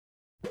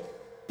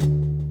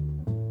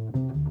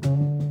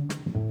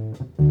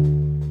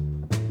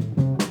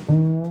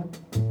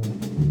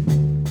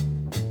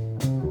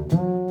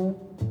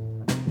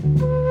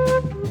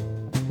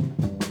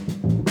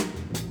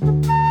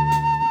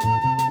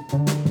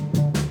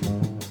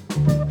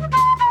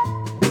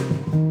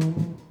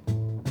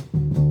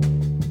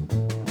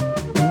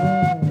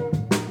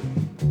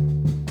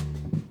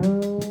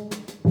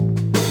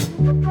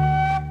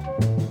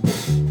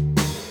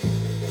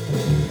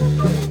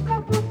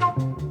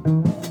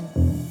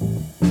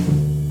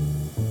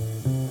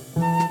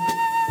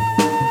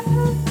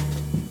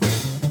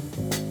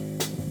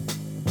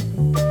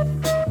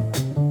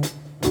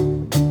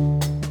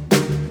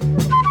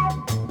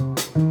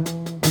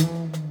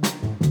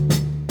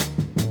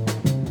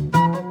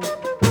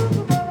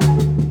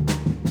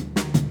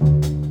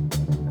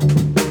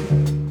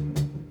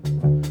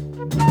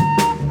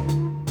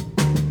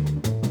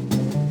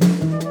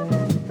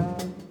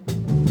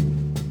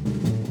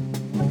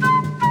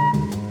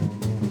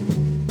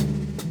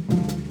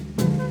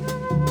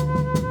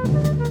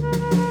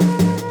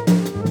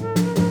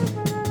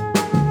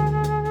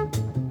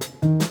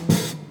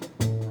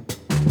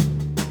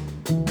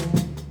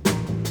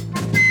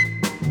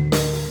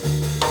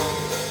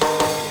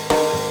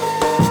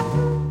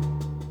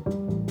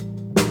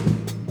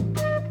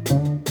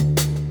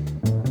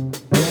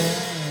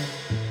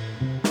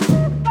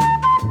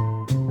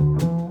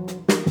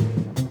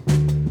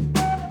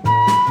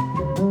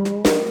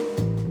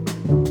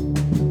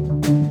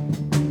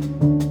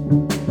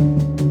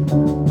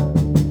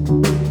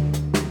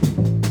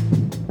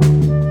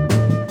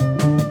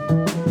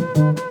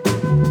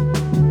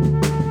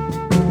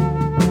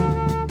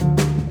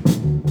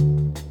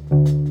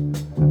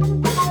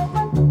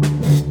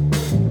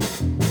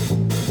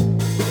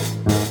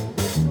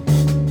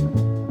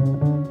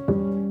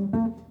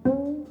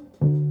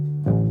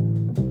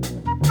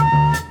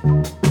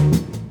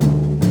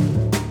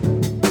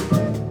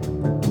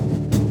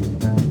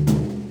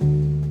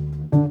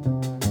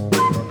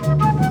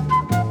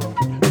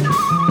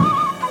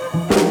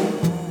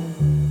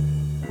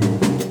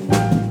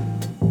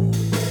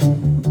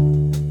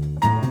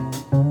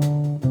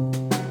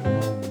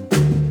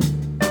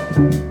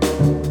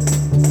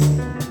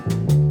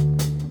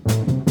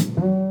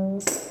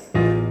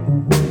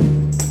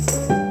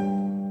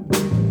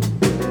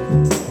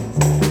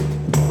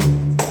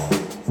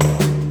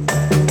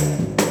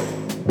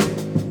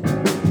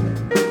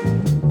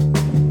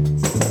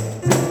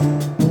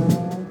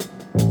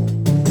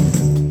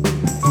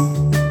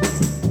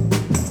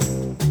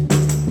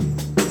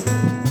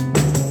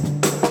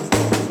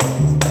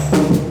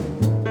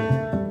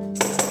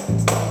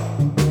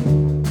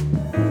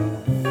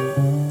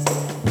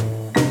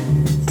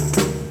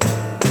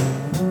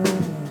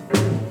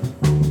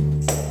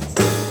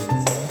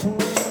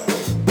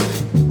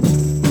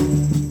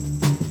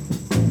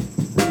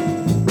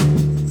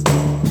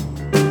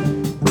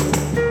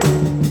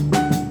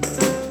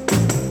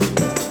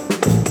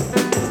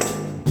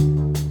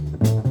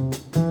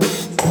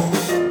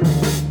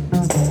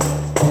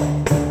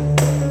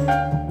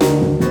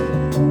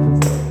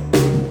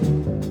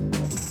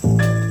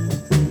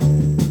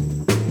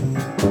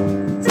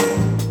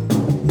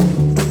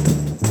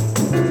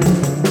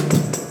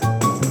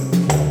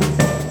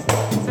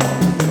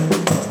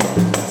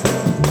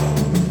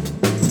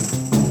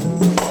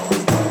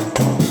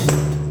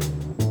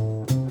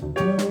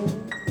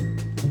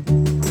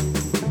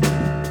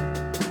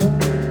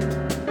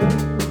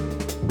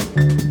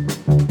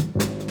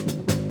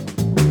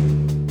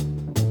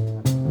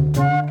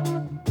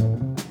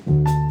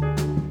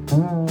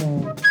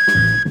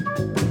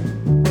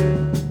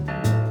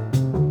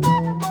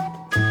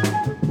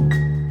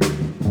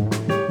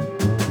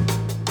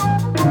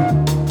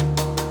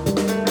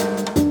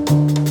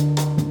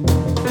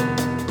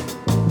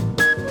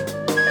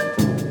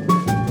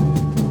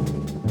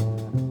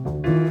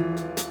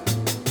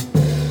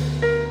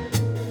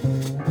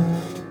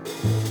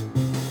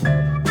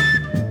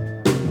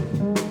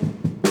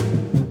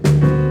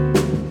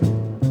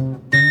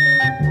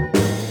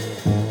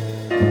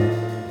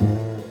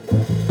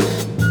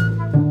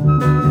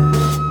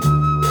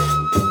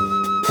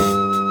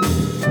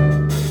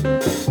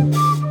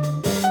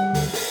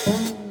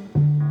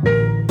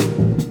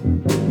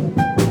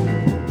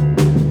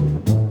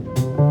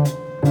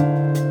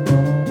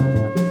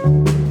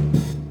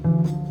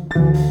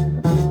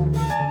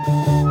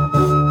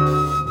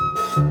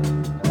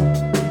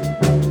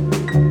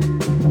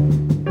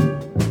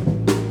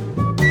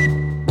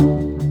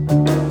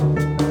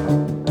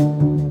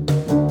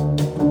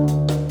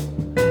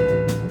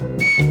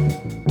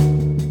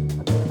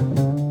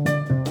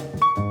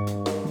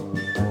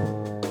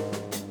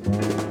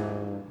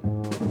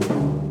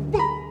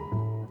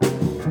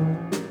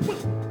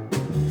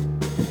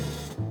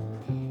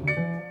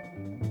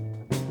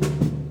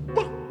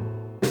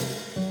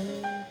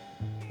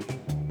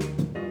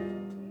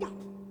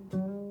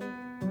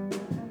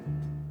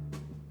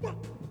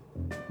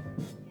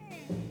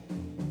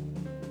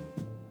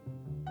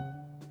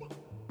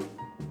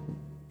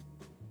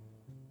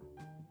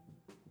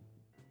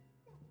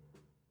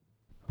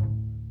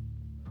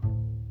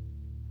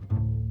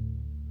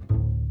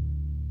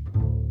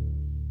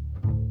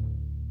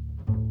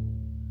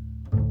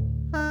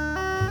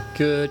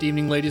Good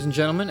evening, ladies and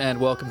gentlemen, and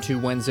welcome to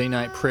Wednesday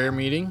Night Prayer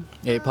Meeting,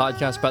 a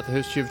podcast about the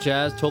history of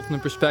jazz, told from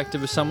the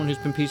perspective of someone who's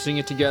been piecing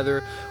it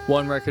together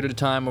one record at a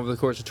time over the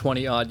course of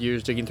 20-odd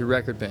years, digging through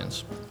record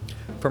bins.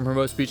 From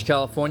Hermosa Beach,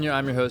 California,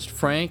 I'm your host,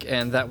 Frank,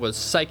 and that was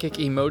Psychic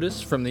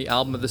Emotus from the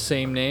album of the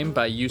same name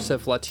by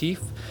Yusef Lateef,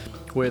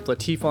 with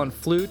Lateef on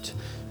flute,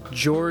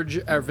 George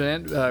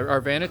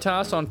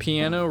Arvanitas on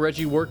piano,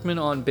 Reggie Workman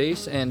on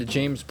bass, and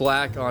James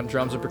Black on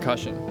drums and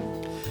percussion.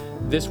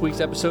 This week's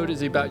episode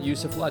is about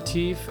Yusef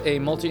Lateef, a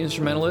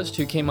multi-instrumentalist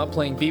who came up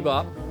playing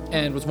bebop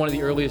and was one of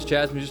the earliest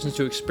jazz musicians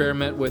to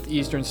experiment with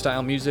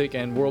Eastern-style music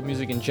and world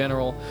music in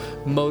general,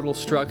 modal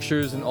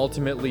structures, and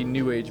ultimately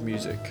New Age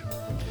music.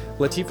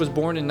 Lateef was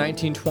born in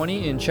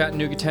 1920 in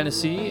Chattanooga,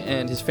 Tennessee,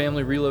 and his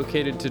family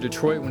relocated to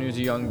Detroit when he was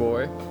a young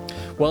boy.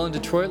 While in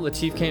Detroit,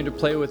 Lateef came to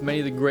play with many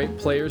of the great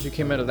players who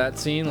came out of that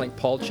scene, like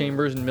Paul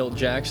Chambers and Milt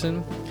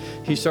Jackson.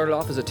 He started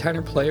off as a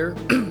tenor player,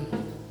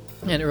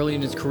 and early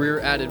in his career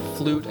added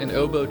flute and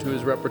oboe to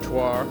his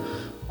repertoire.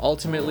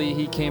 Ultimately,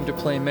 he came to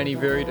play many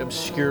varied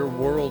obscure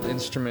world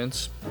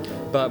instruments,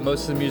 but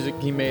most of the music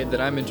he made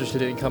that I'm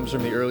interested in comes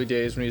from the early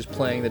days when he was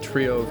playing the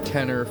trio of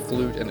tenor,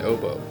 flute, and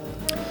oboe.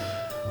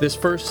 This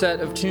first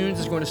set of tunes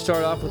is going to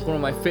start off with one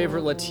of my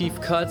favorite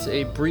Lateef cuts,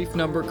 a brief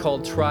number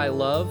called Try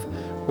Love,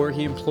 where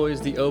he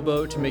employs the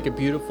oboe to make a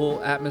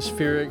beautiful,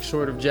 atmospheric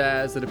sort of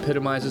jazz that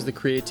epitomizes the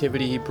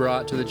creativity he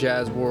brought to the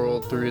jazz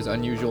world through his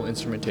unusual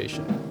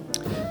instrumentation.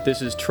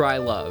 This is Try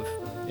Love.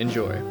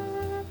 Enjoy.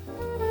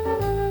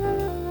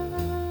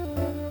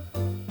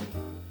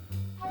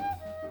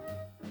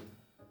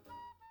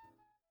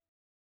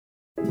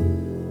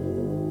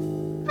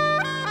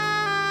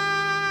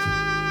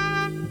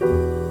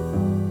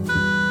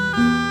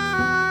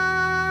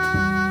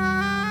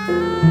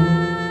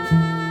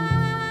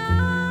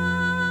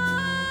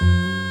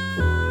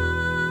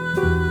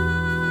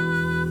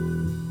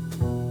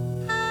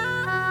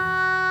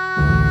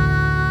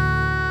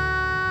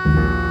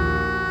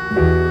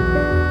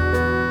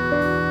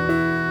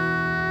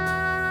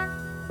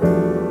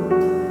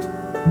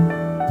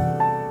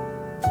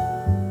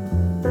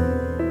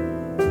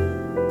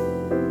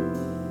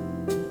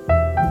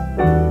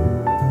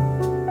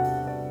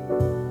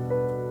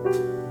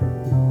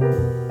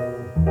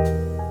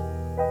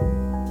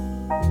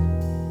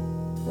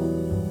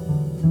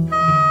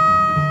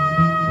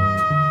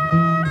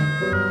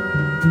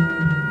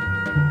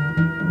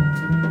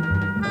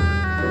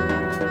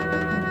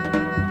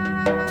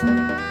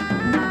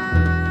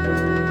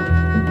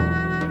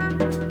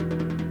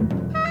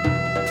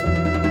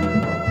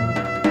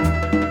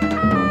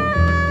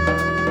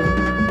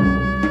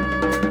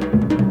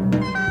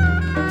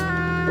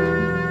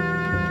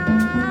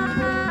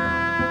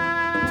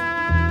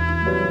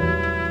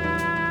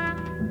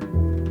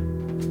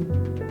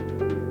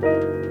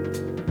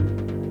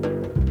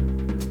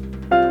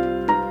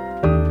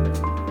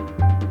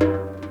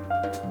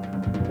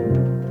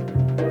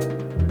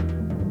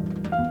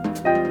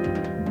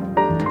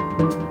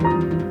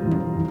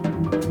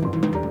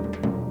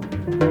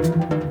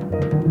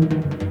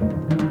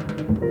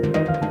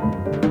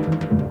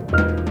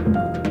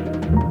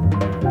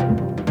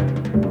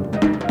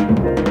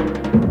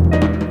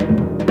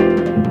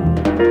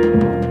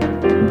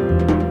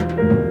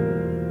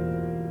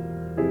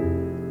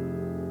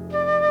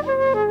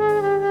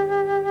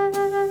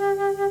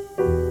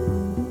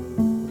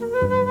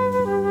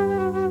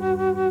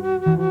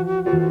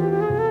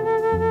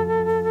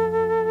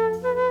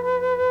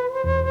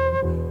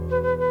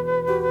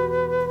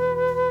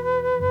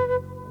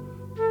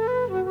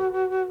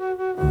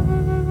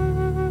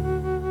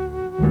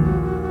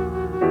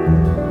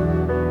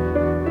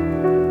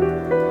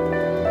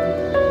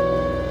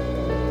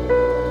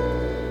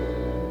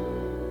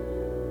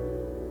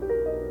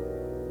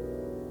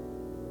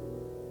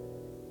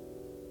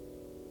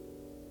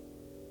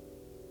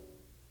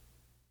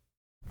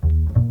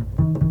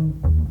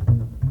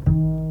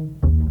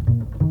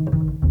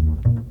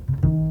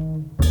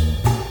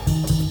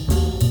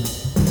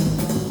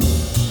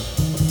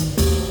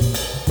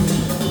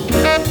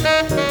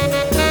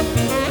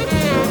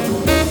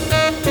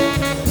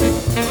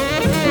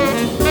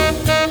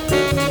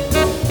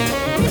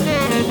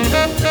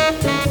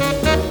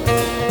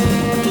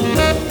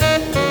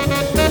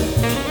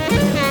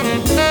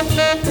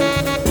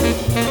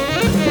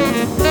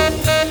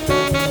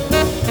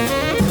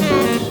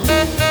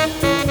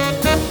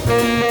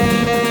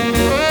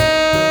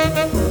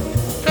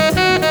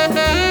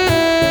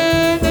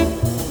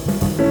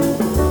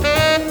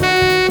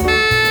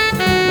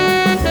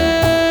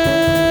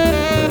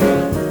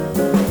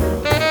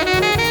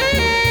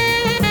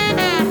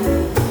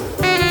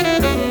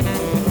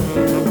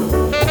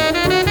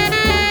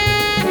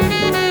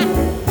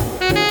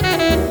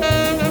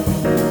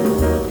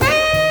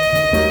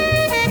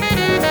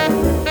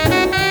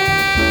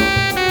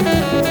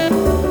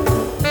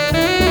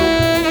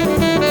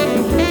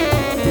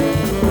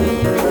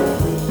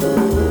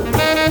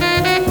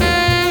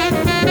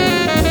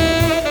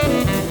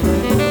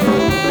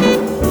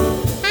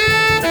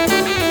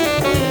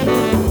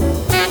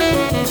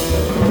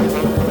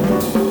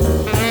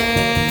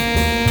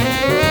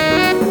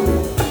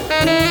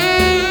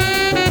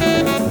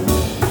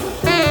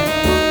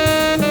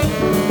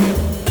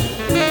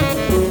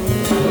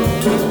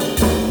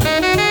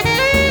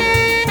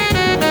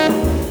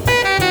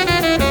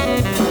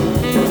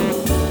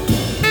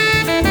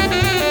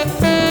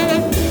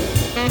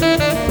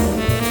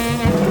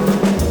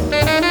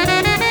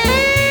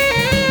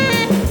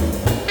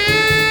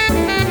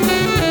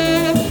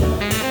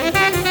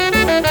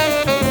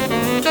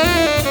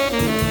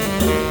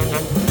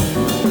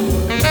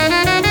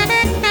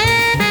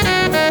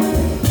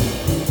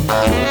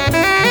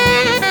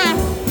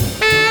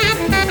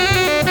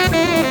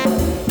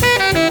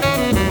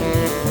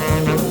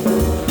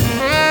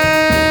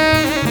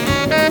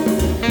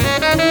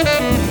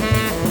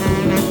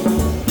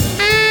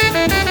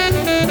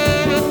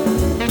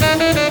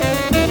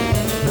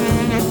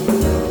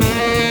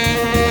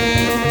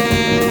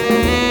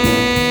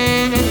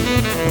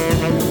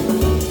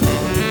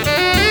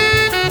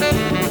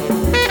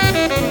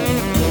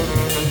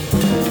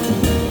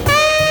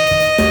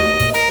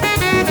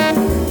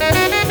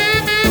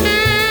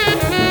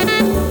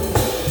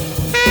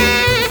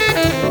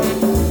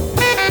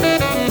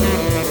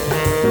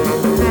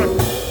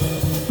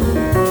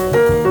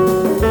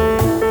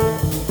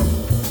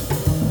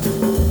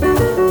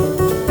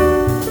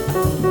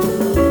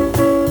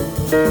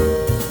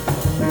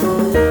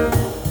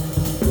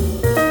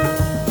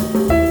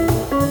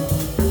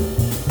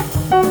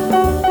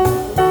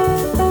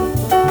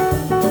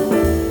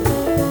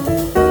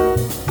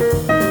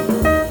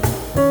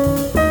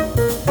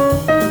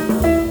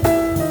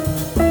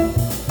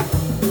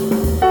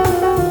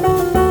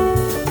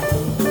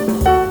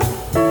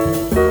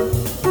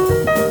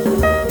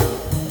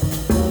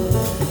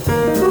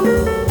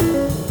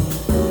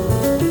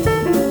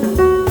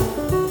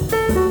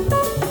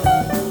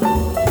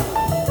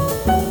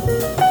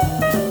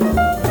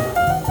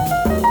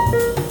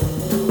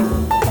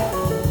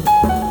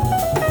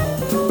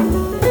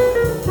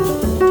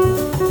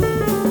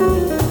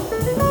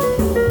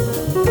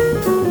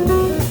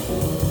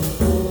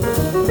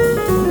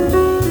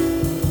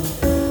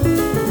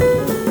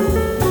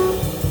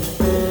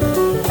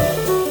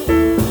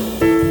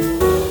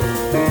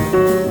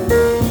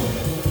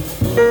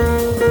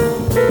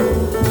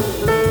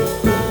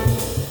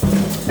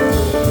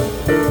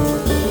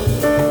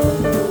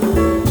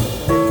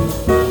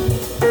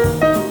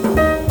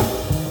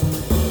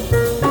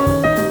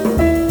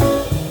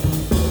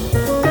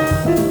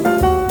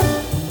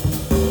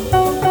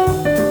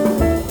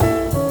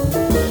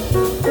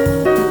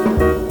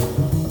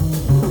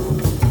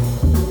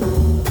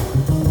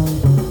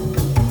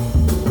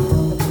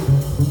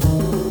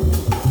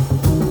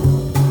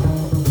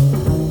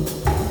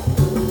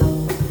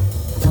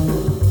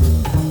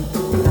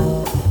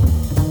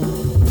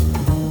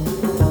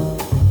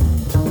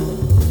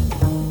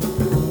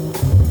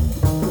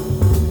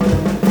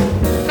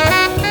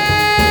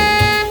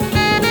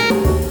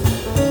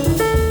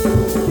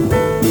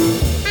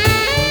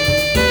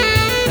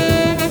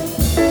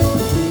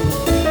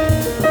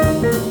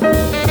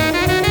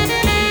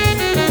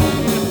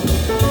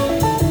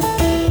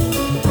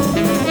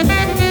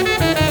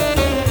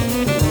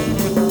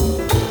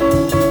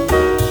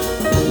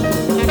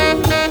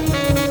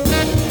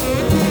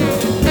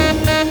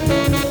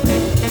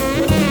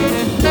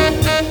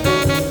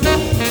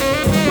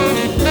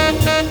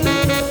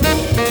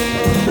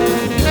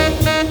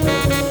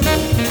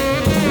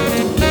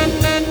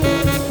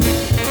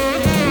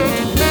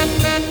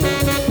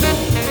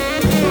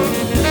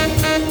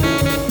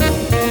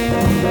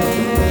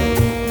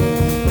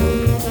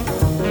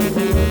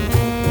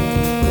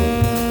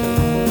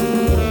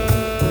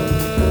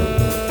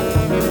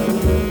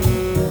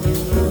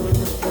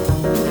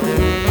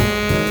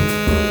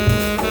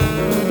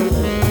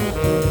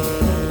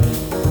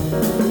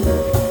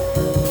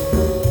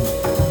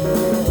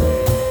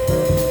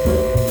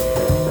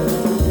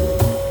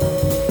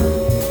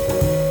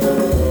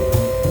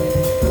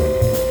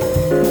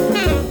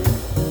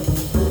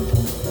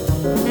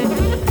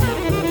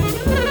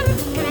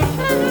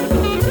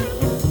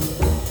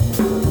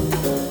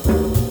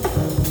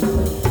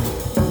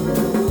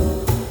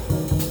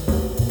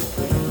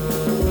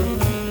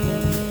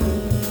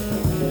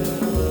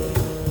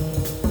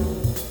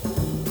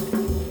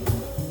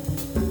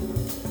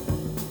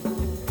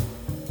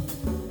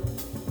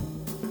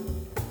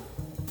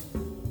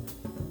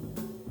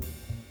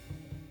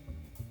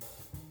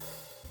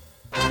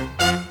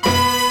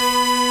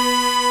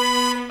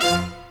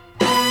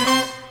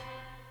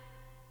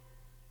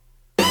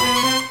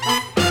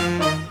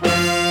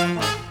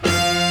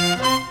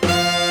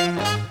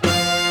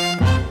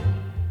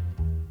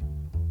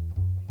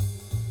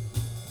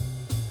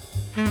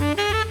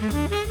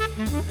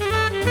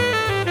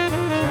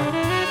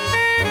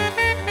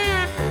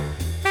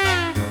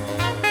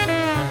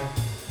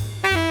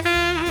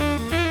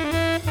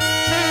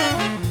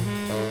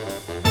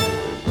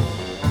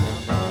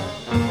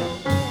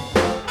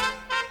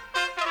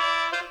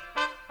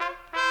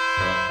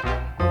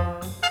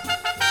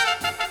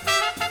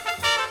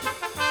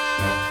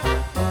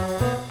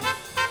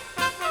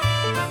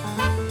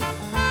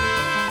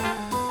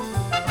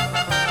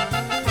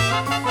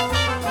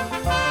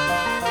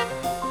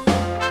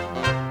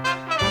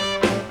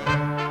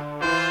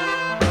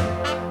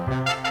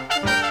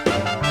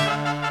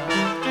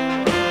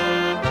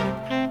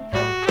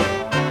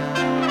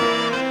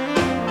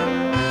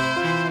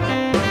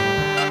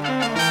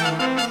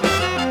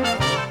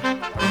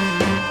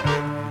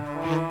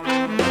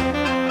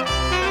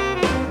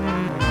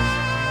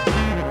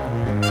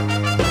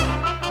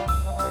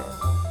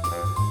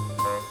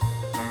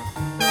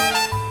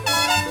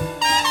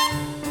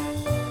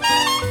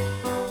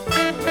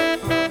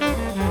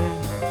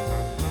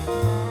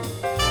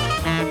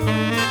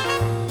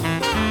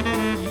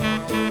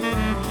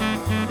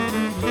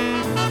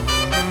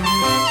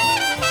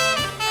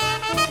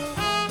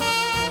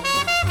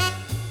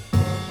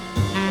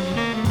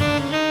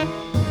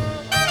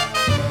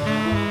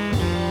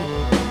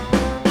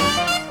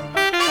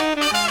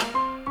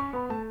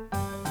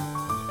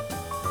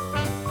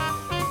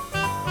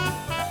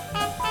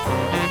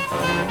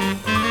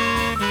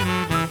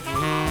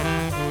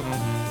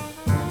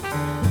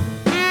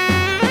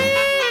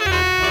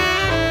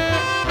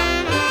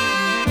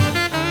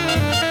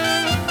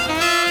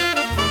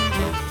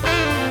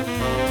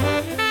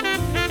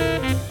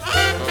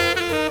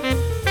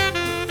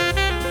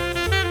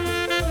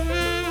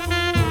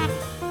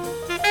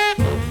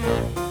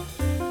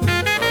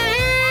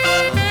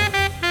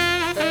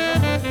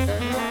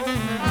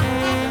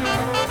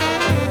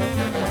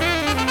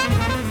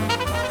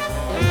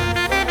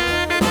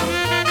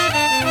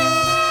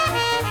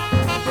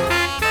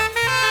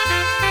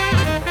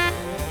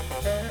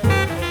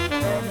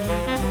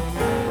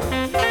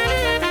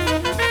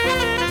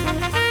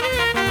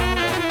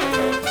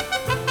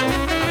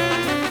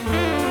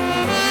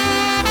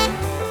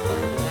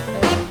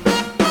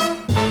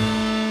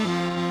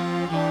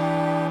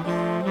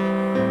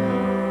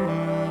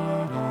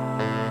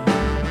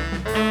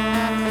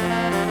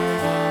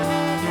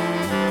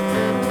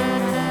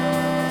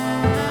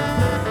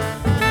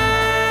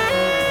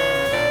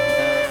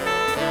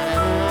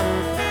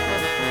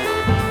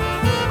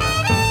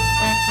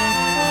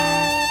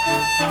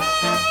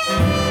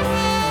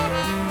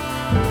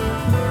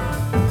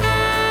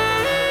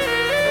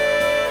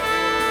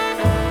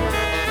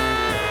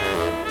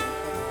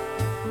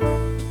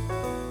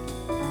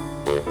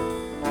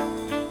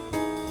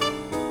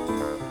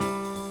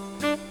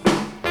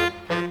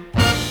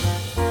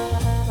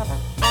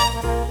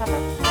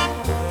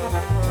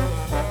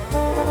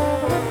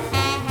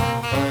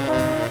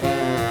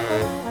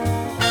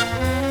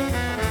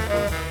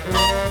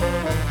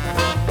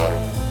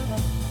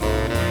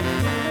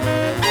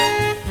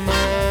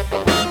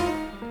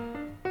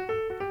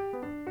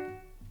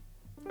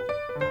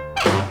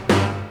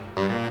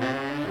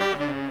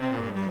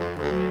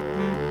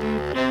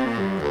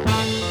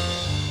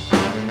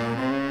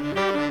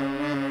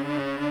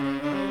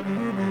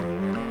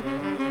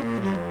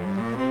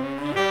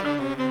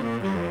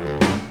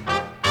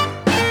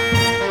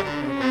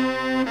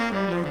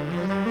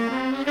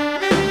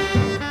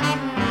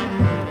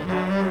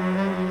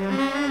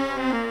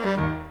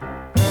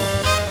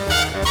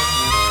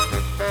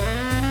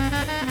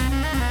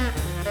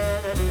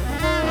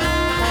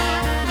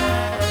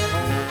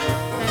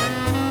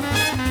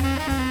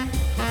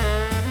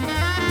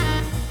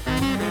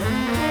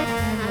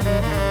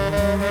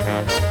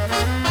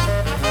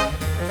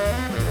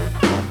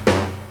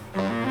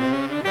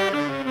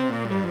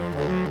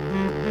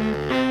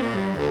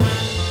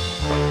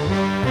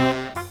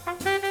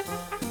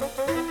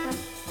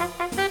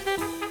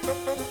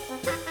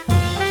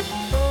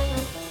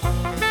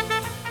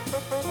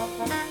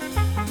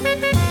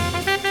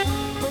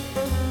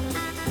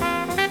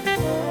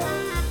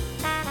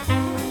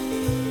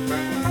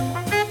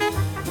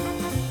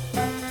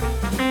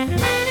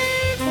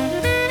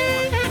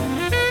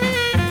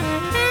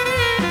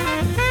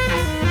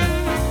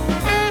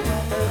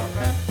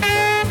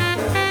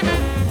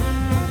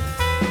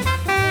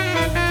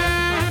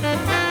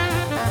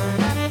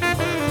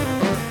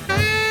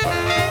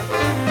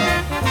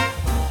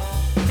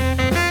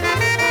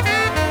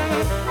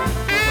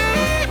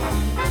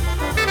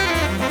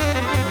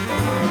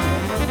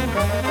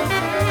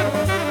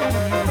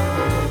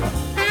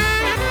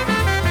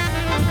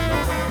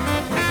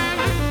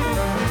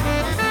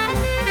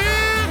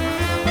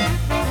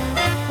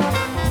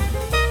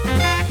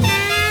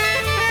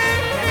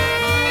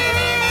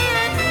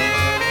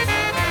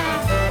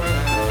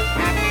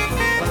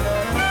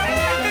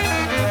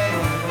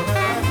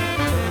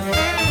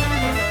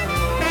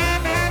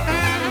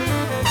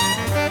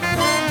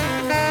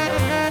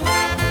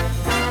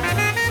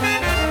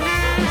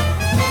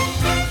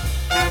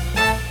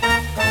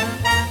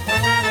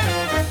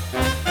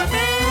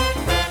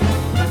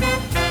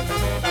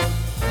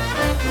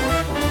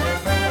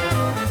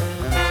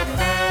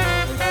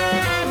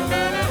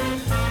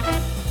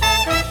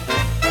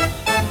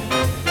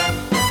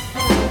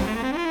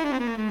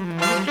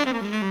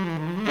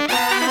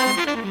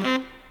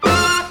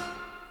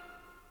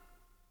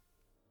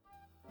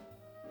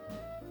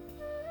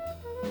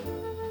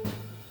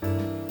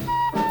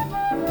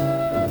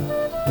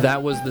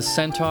 That was the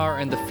Centaur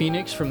and the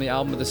Phoenix from the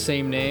album of the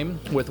same name,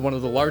 with one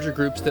of the larger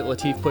groups that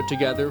Lateef put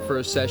together for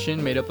a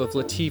session, made up of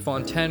Lateef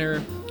on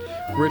tenor,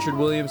 Richard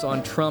Williams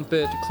on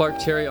trumpet, Clark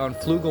Terry on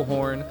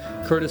flugelhorn,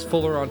 Curtis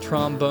Fuller on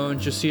trombone,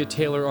 Josiah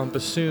Taylor on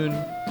bassoon,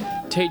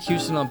 Tate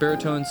Houston on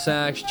baritone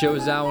sax, Joe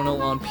Zawinul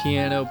on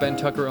piano, Ben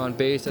Tucker on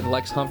bass, and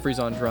Lex Humphreys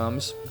on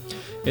drums.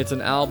 It's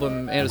an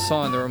album and a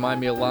song that remind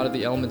me a lot of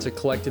the elements of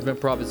collective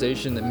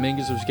improvisation that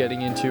Mingus was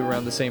getting into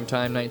around the same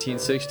time,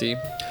 1960,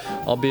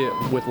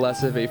 albeit with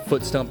less of a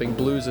foot-stomping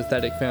blues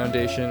aesthetic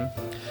foundation.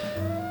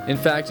 In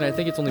fact, and I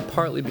think it's only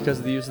partly because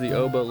of the use of the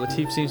oboe,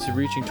 Lateef seems to be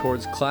reaching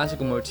towards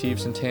classical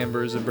motifs and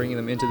timbres and bringing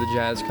them into the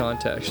jazz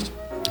context.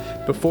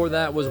 Before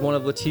that was one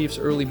of Lateef's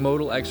early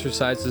modal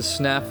exercises,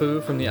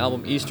 Snafu, from the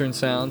album Eastern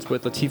Sounds,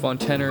 with Lateef on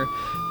tenor,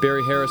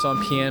 Barry Harris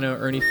on piano,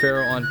 Ernie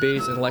Farrow on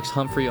bass, and Lex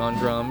Humphrey on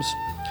drums.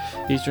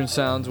 Eastern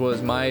Sounds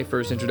was my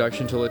first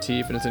introduction to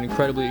Lateef, and it's an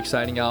incredibly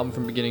exciting album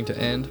from beginning to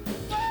end.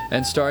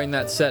 And starting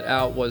that set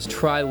out was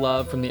Try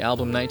Love from the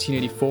album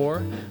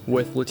 1984,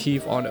 with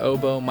Lateef on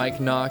oboe, Mike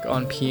Knock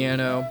on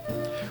piano,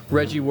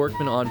 Reggie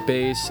Workman on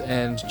bass,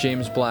 and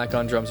James Black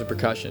on drums and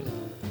percussion.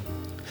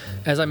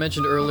 As I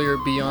mentioned earlier,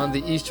 beyond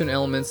the Eastern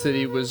elements that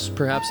he was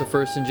perhaps the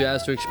first in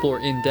jazz to explore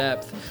in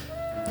depth,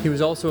 he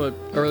was also an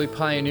early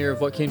pioneer of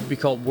what came to be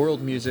called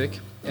world music,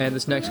 and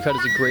this next cut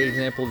is a great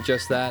example of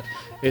just that.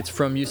 It's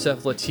from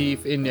Yusef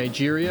Lateef in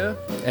Nigeria,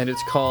 and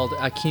it's called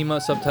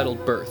Akima,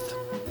 subtitled Birth.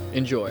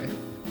 Enjoy.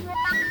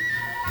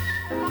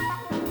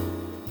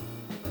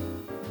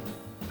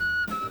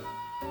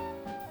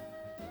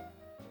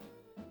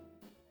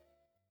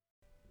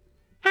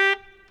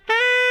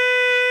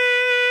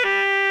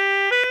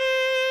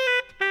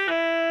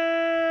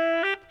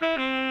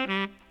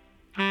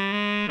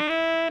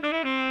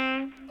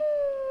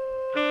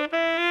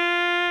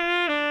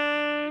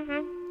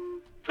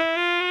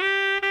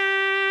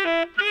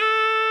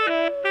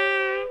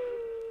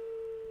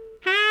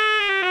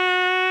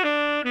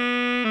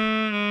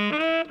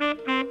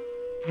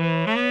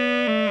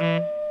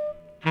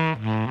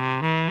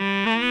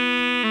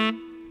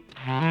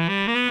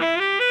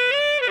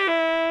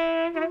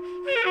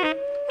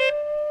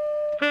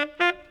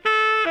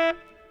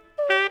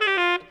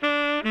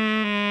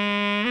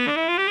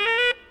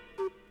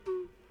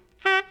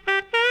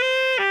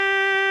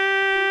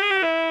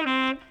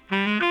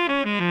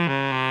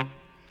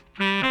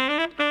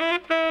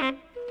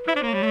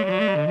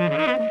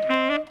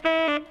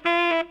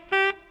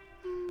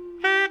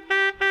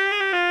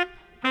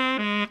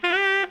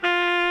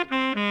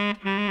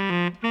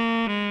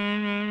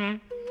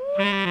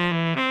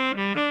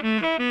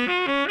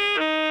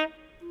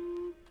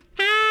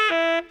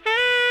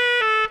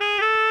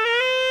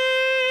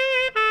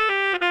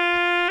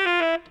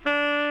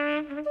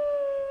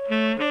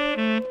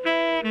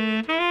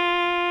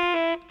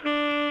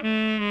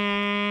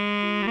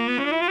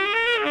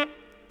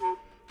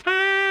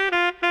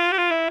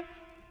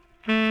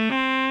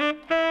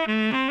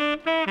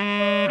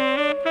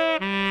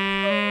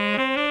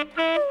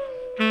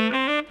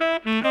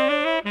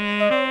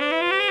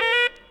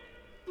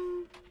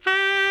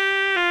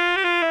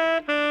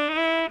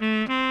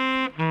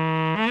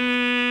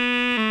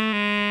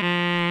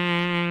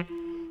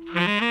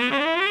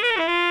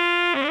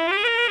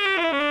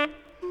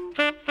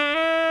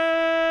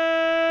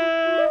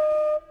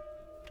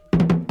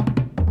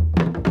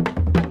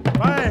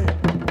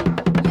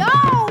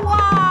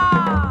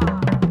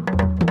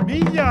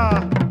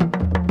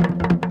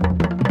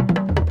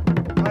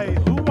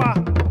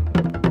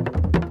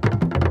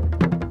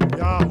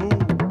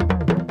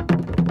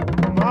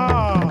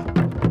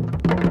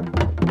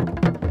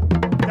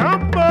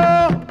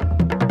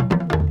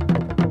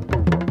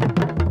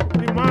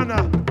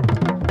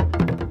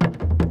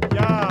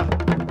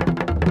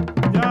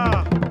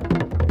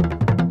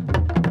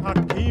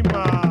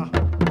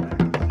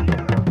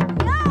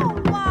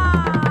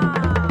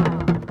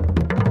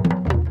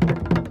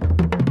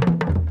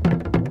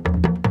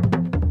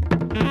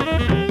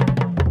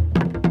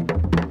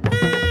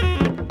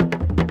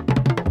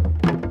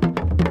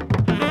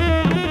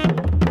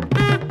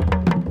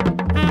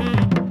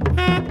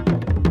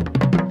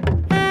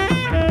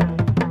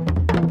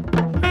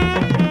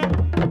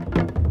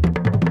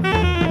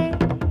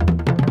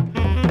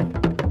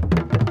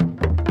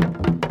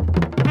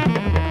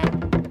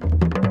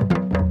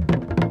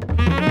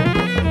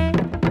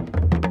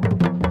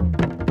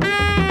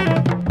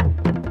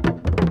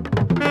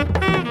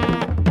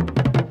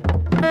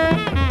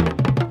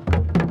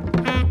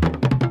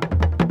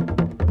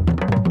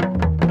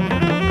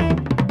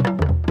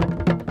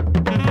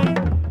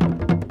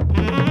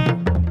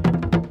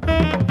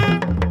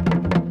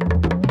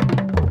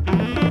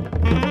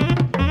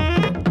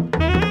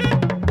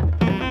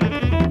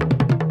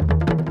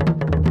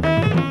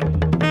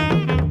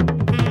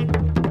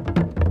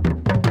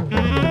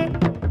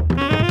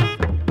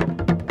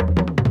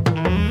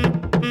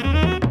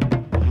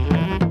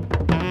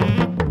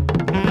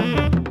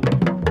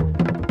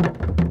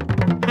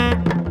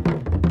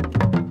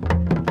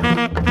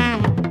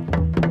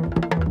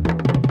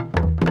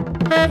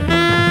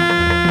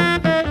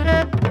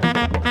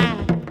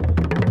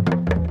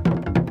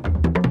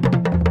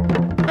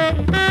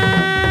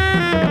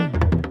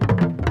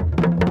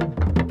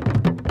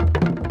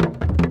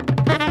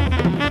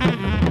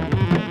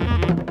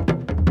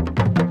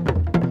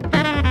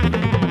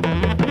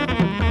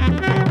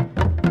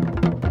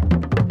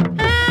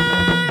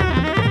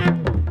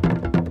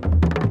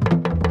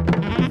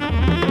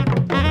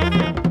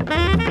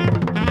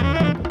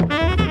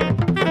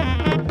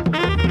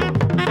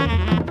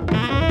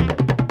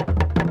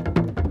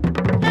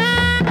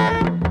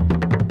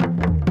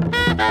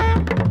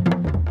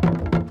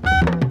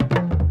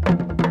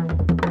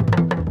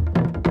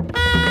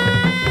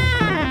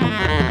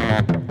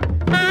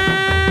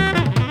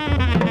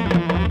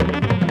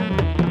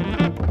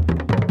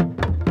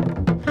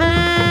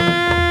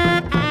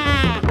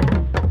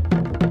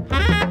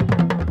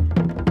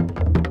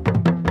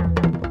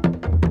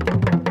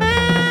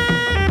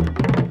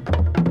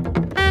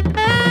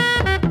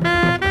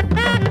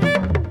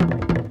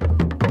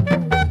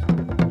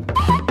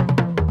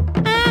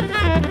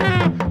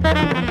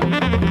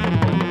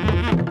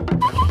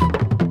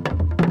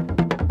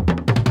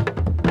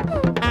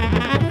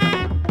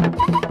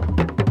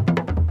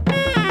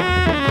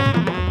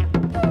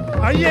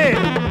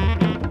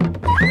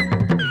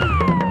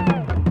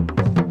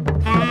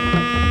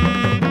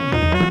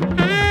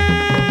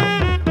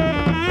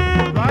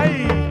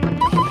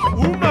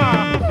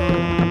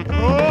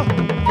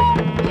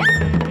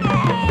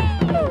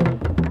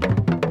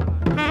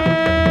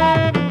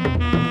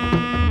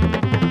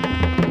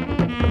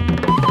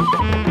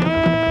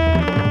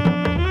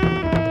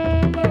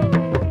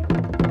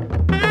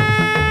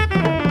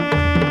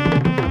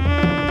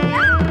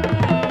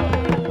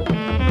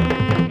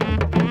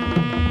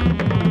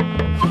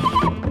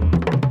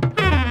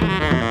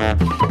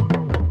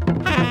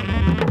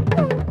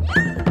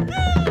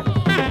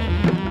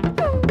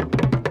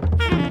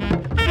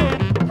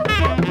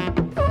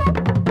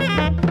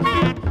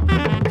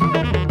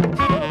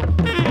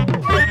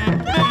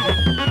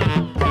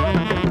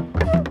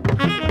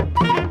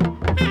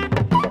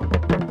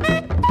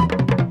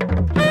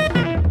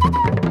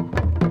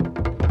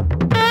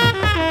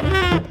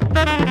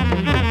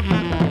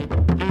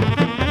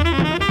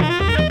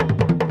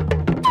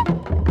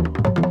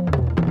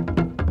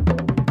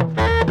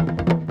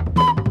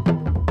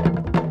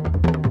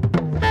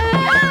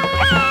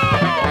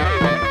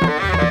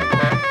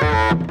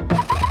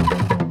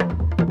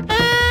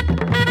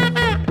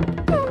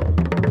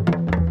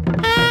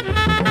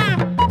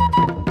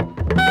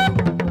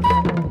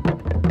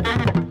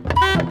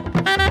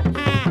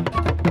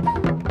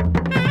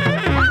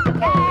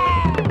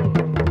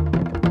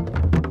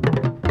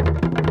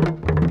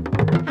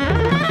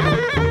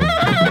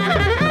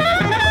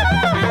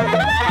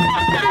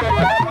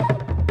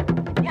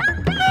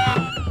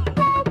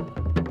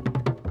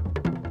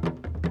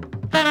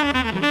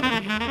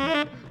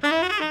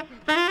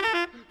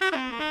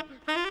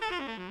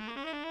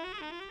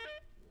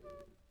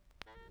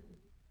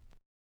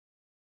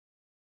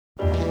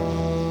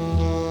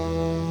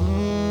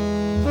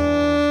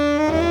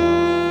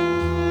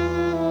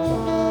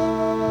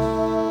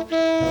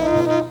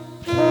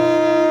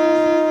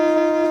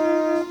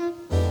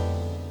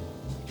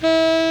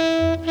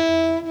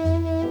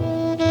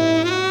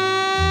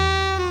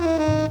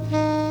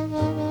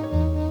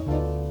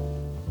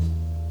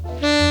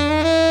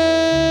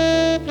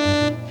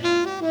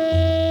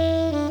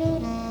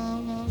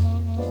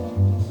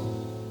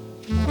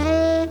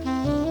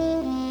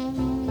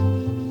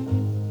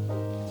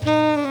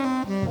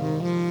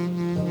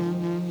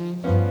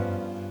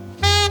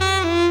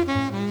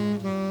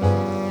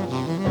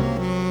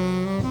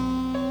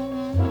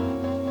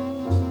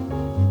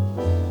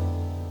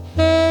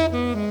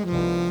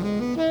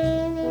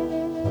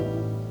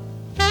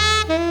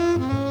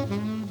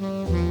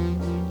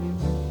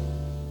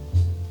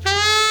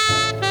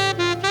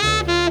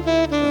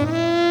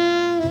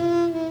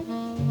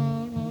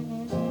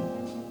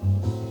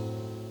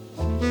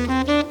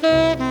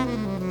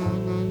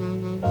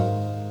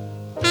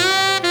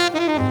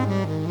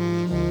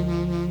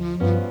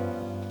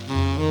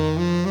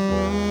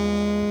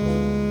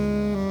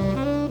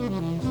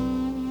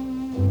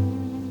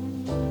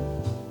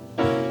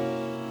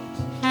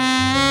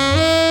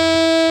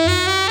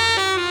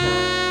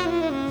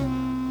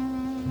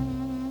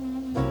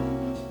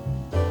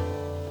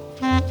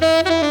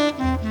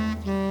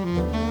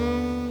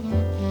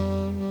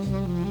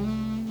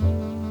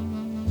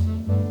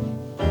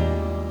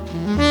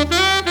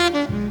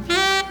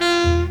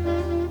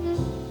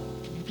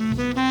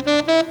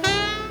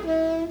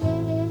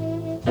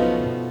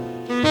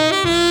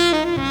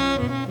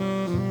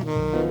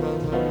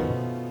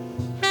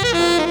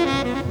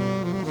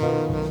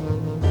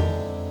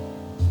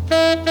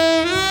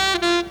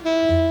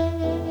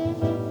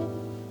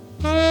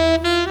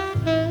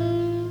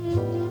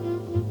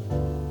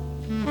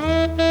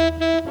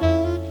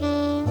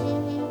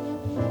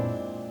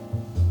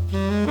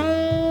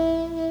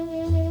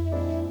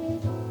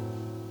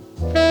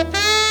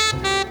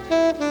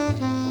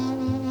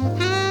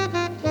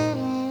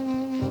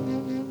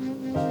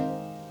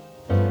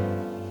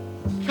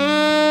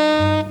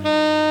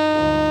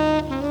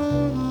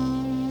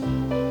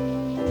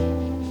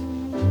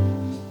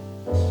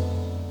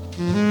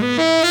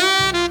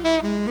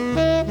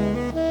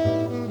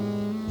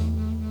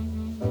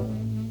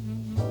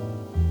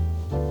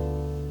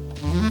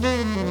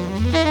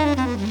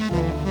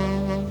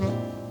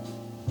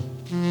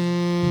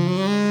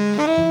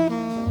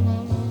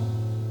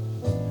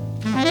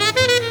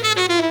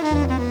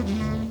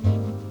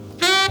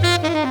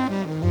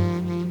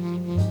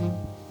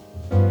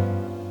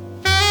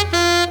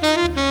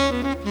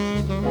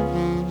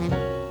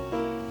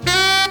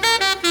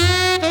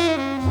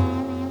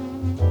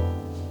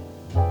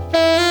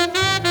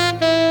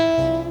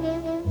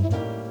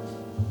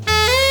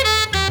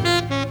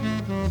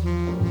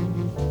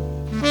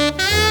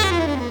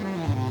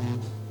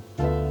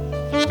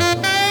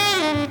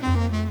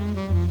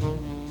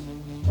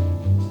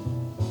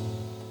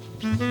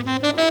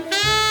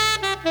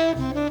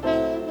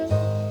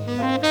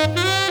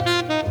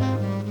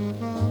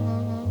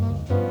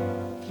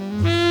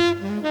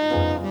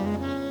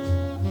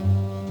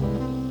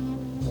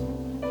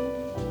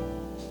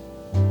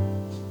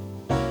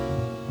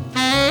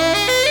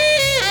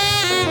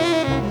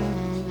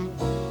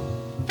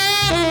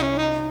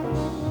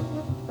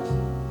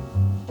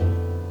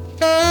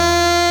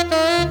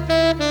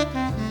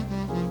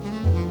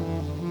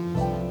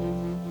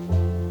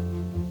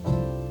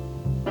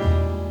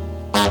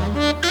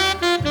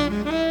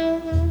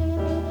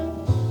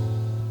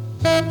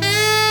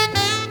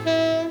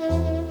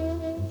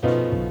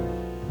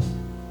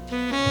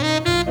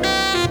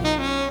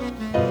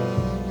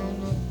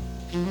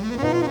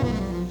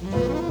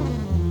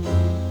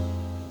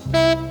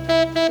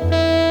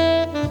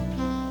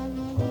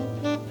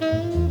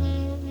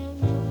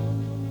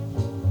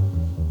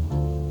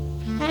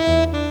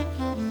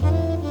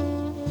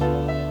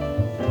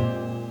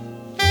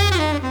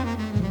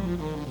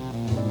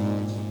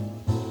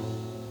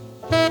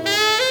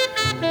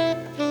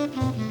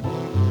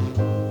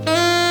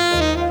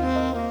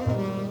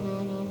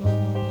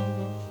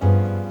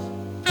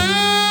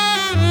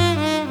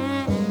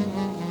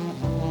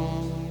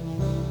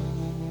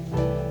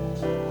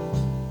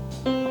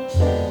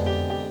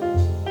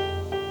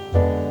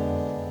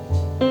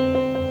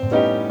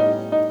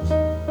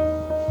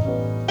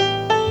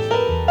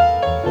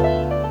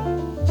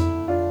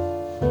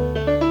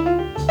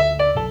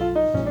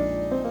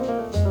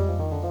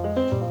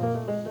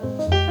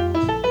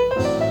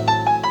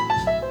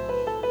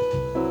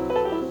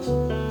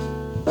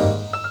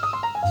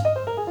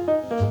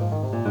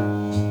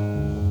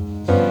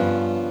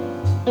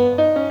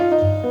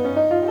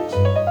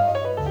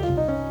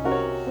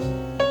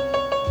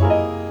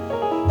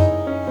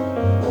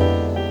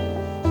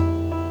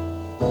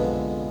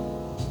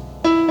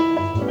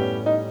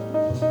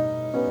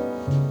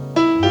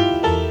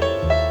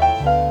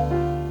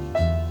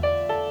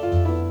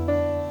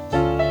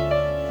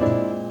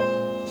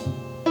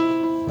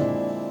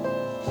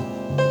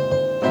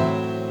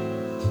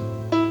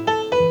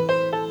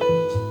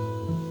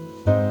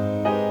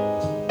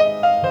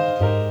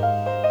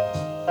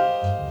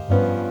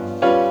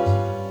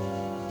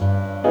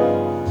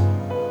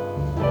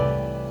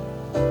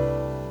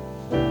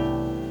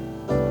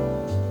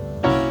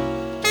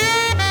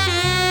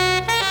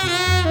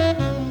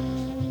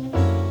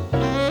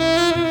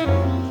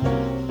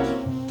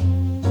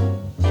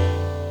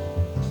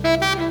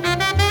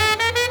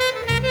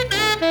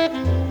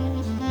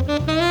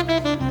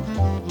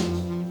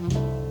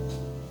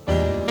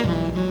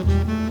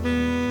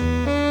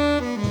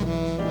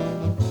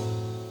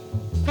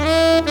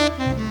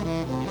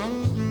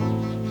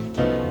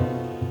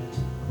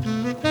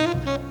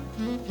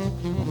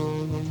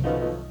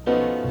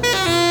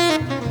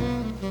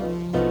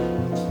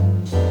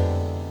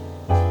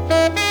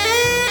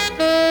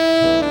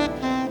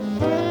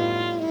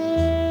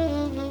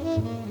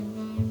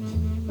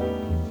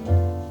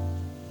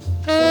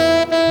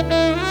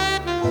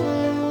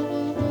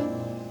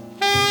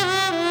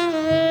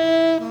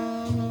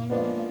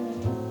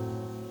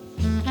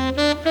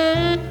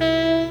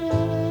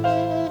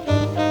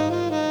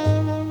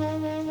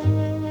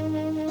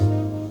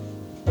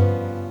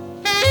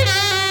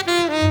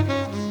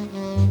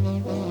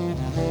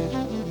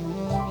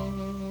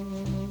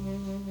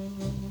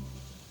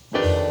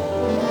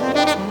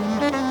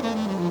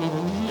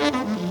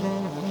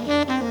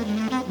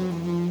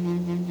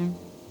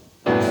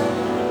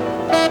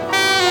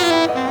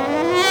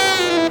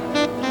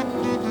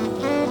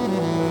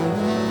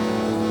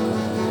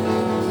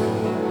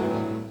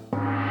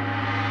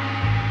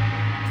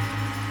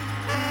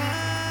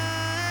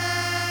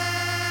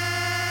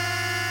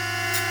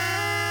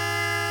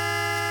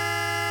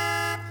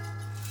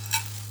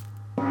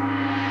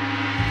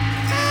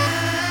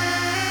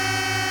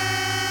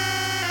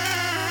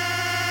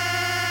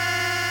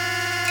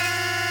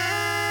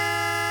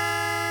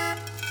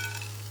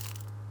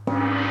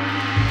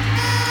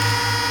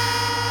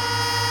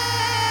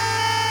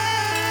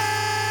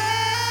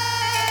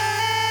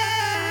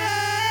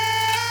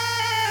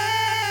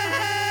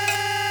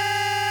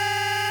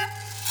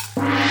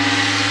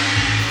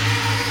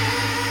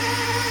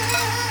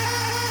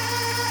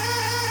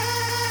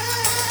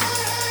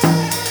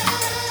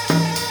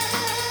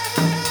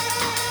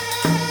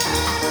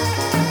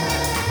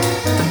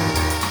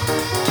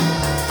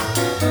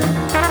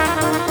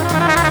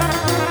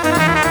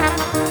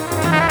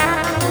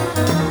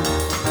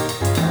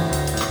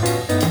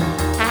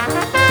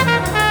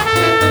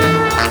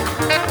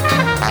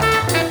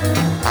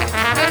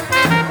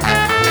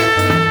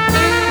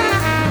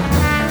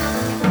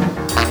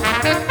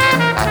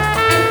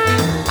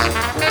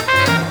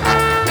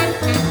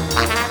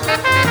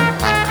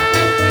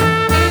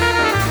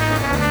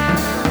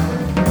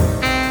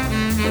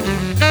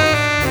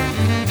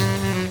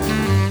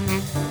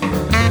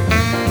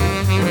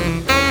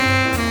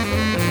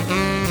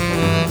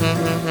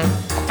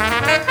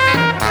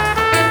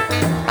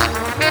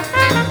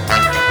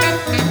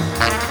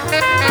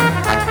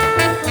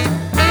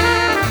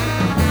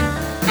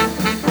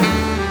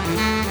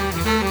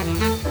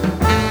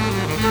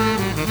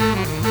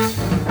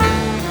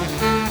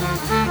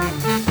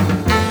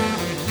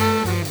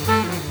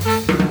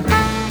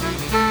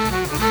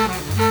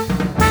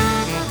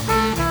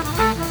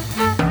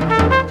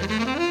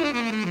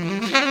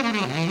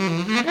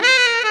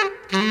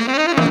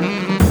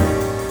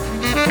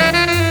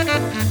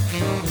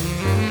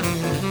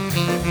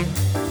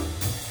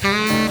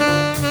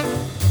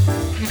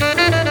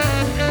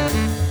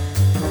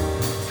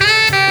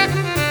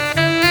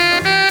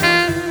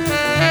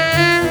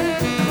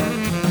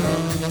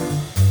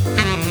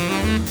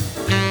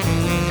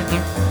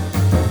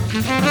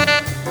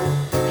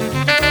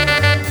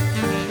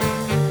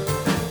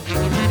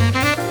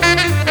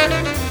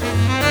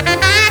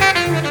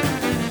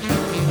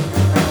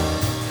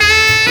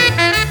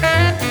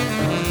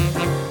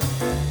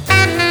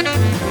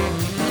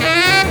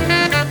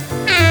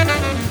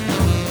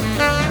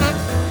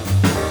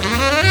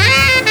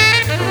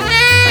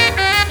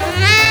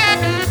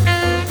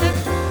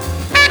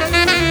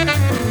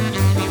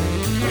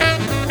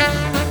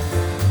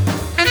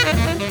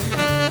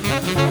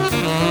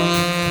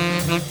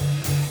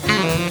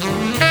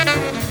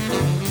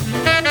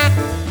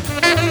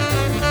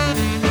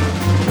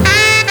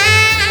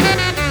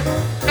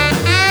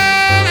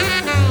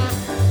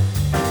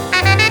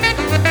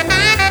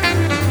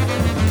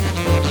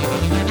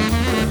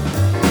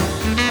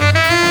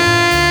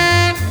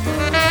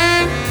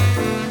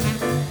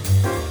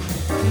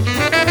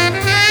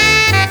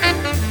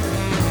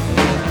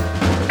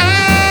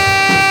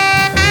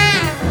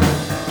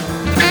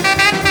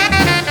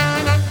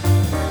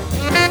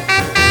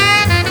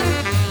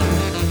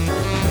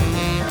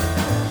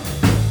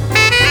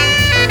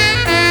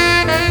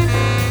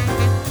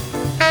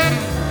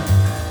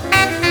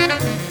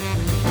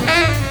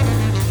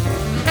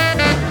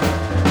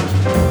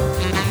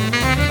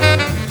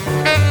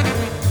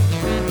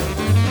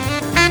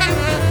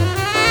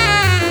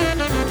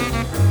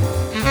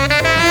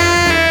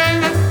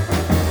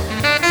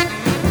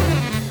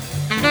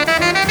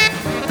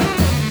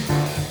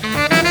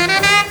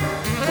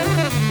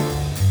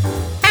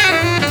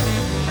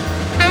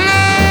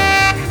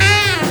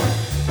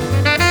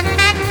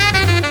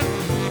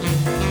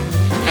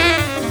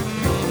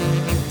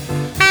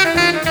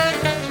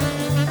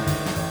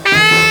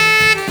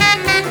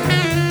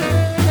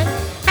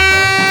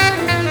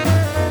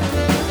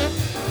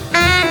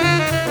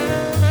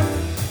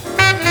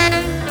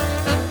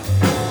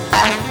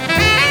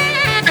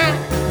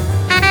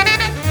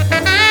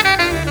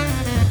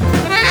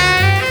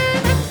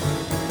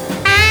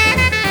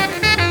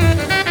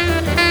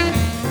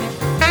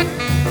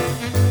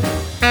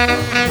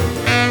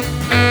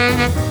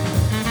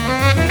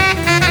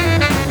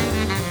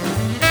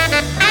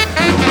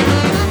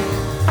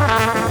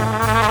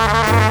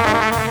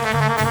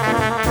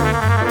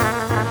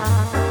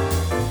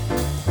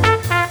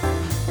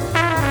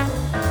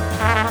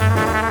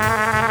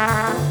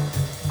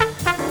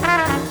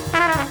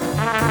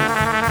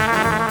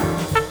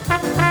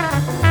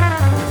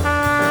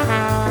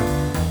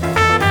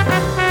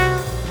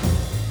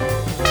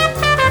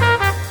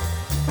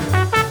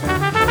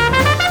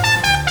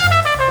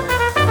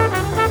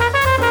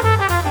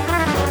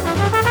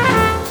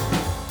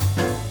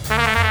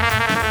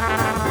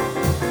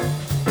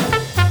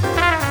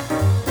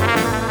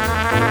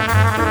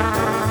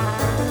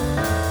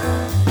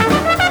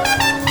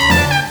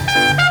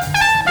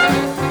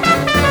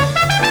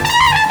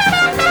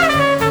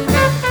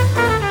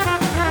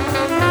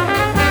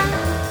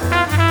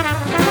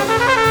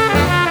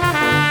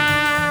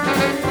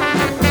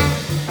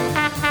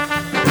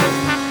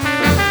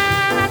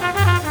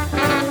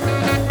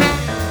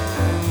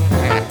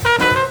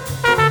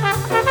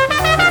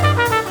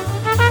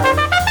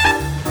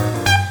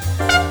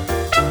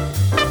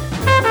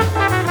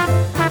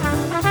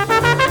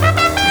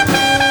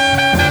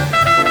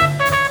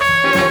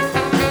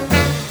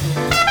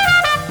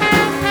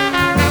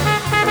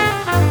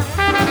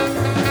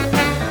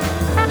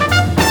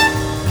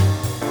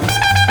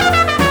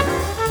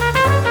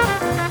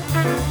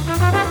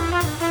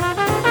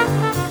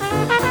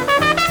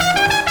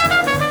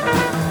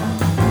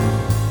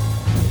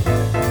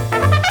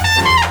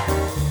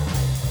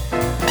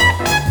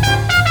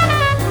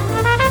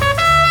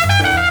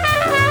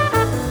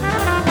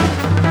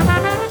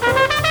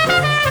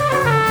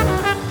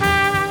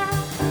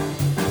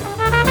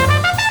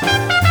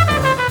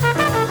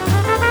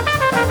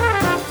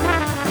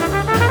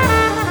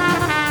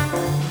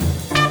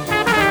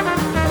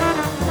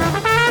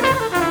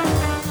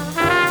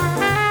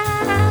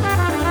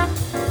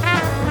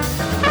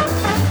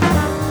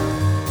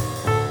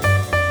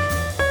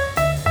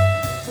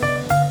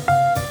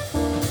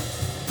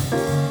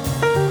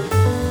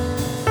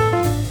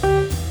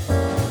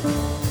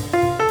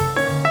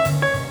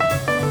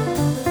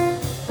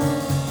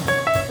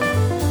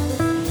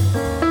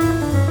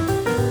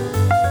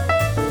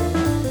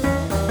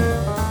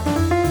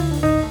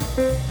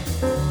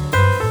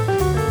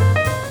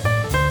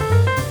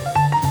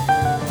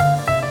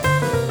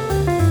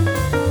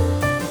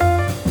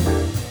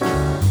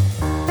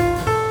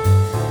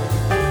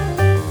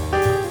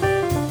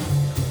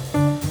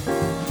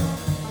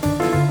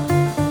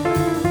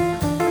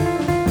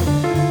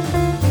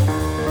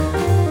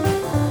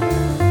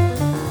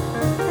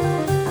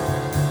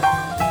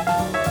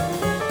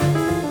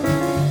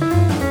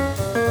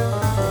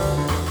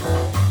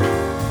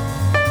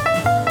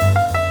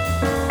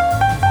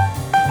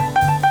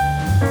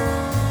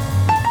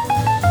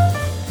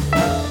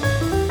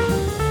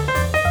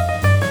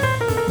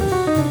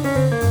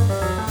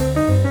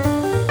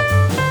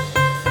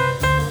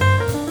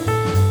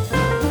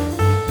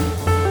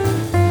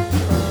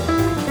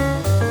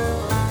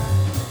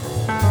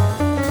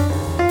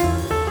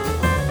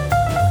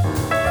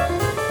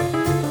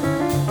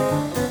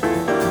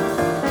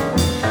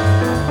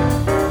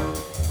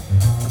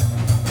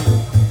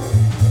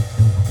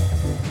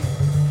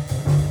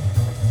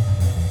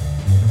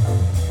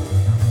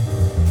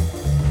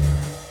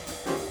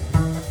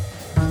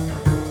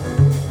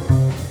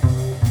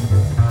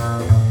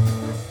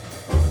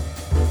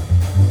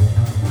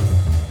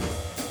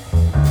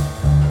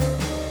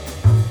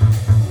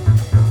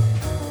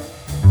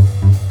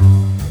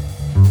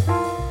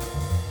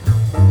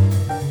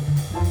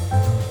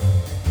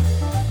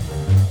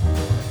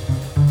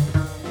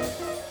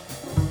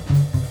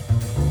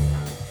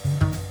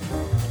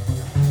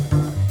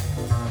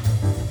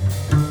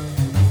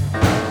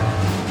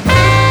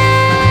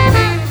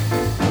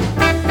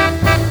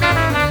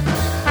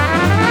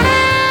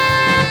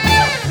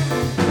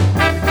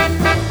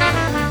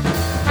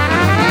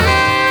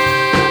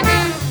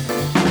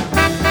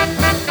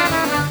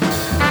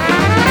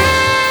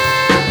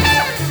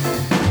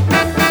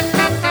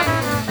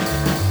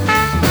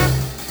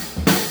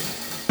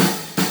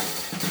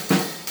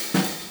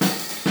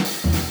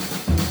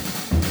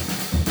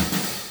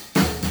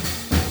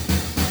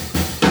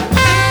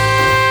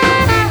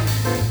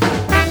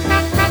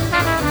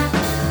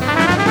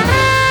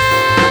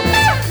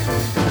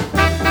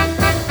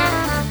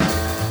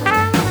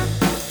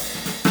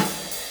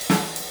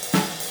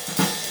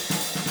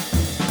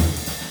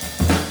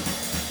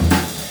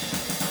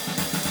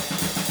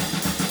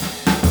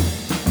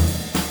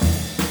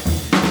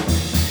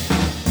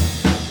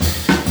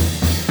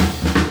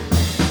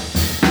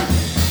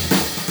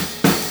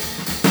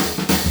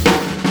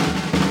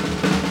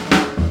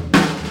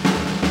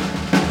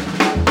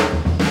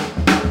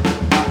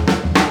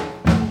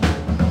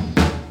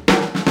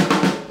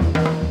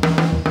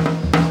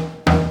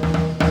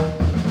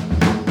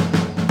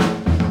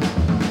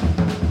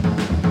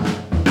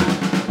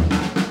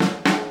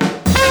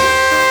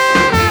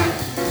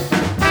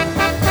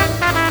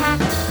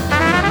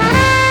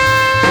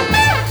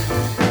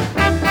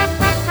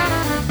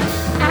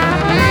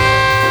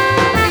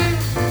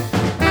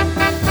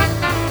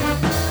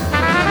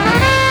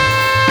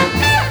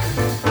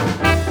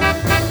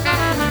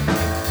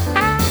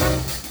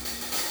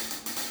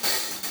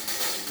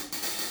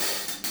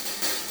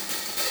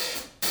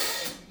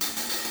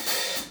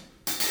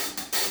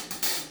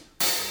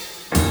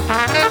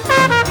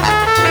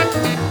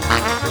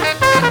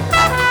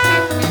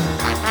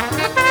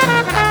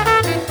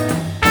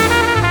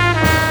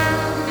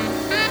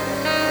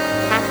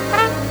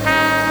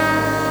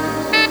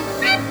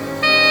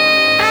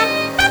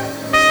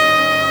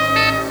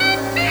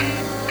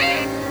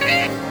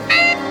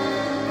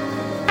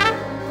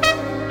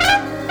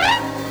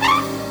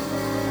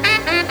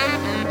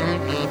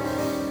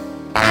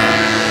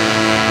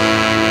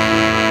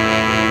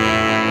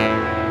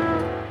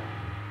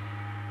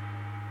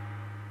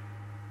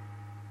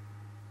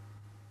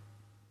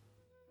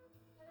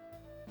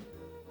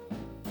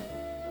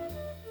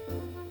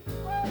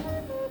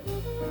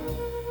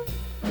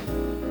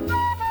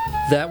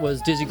 That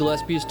was Dizzy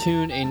Gillespie's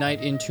tune, A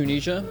Night in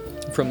Tunisia,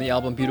 from the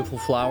album Beautiful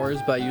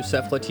Flowers by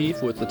Yusef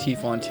Lateef, with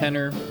Lateef on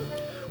tenor,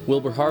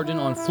 Wilbur Harden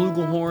on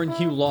flugelhorn,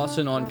 Hugh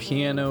Lawson on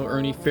piano,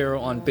 Ernie Farrow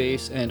on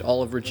bass, and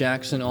Oliver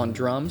Jackson on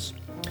drums.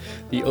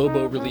 The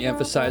oboe really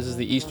emphasizes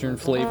the Eastern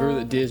flavor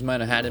that Diz might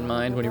have had in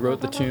mind when he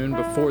wrote the tune.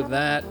 Before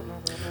that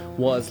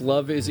was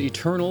Love is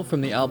Eternal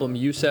from the album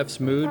Yusef's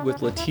Mood, with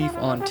Lateef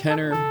on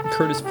tenor,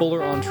 Curtis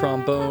Fuller on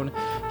trombone,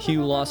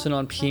 Hugh Lawson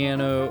on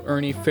piano,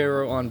 Ernie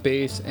Farrow on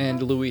bass,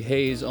 and Louis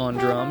Hayes on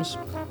drums.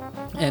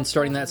 And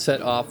starting that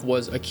set off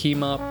was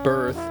Akima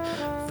Birth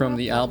from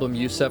the album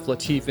Yusef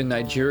Lateef in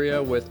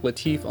Nigeria, with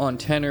Lateef on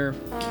tenor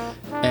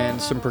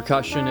and some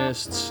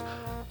percussionists,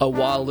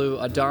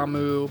 Awalu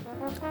Adamu,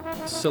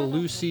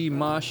 Salusi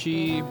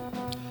Mashi,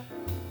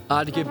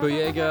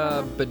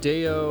 Adegboyega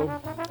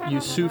Badeo,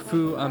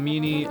 Yusufu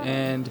Amini,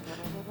 and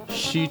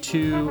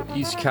Shitu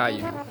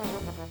Iskayu.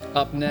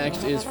 Up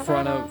next is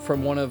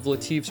from one of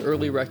Lateef's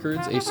early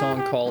records, a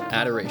song called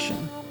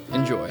Adoration.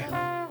 Enjoy.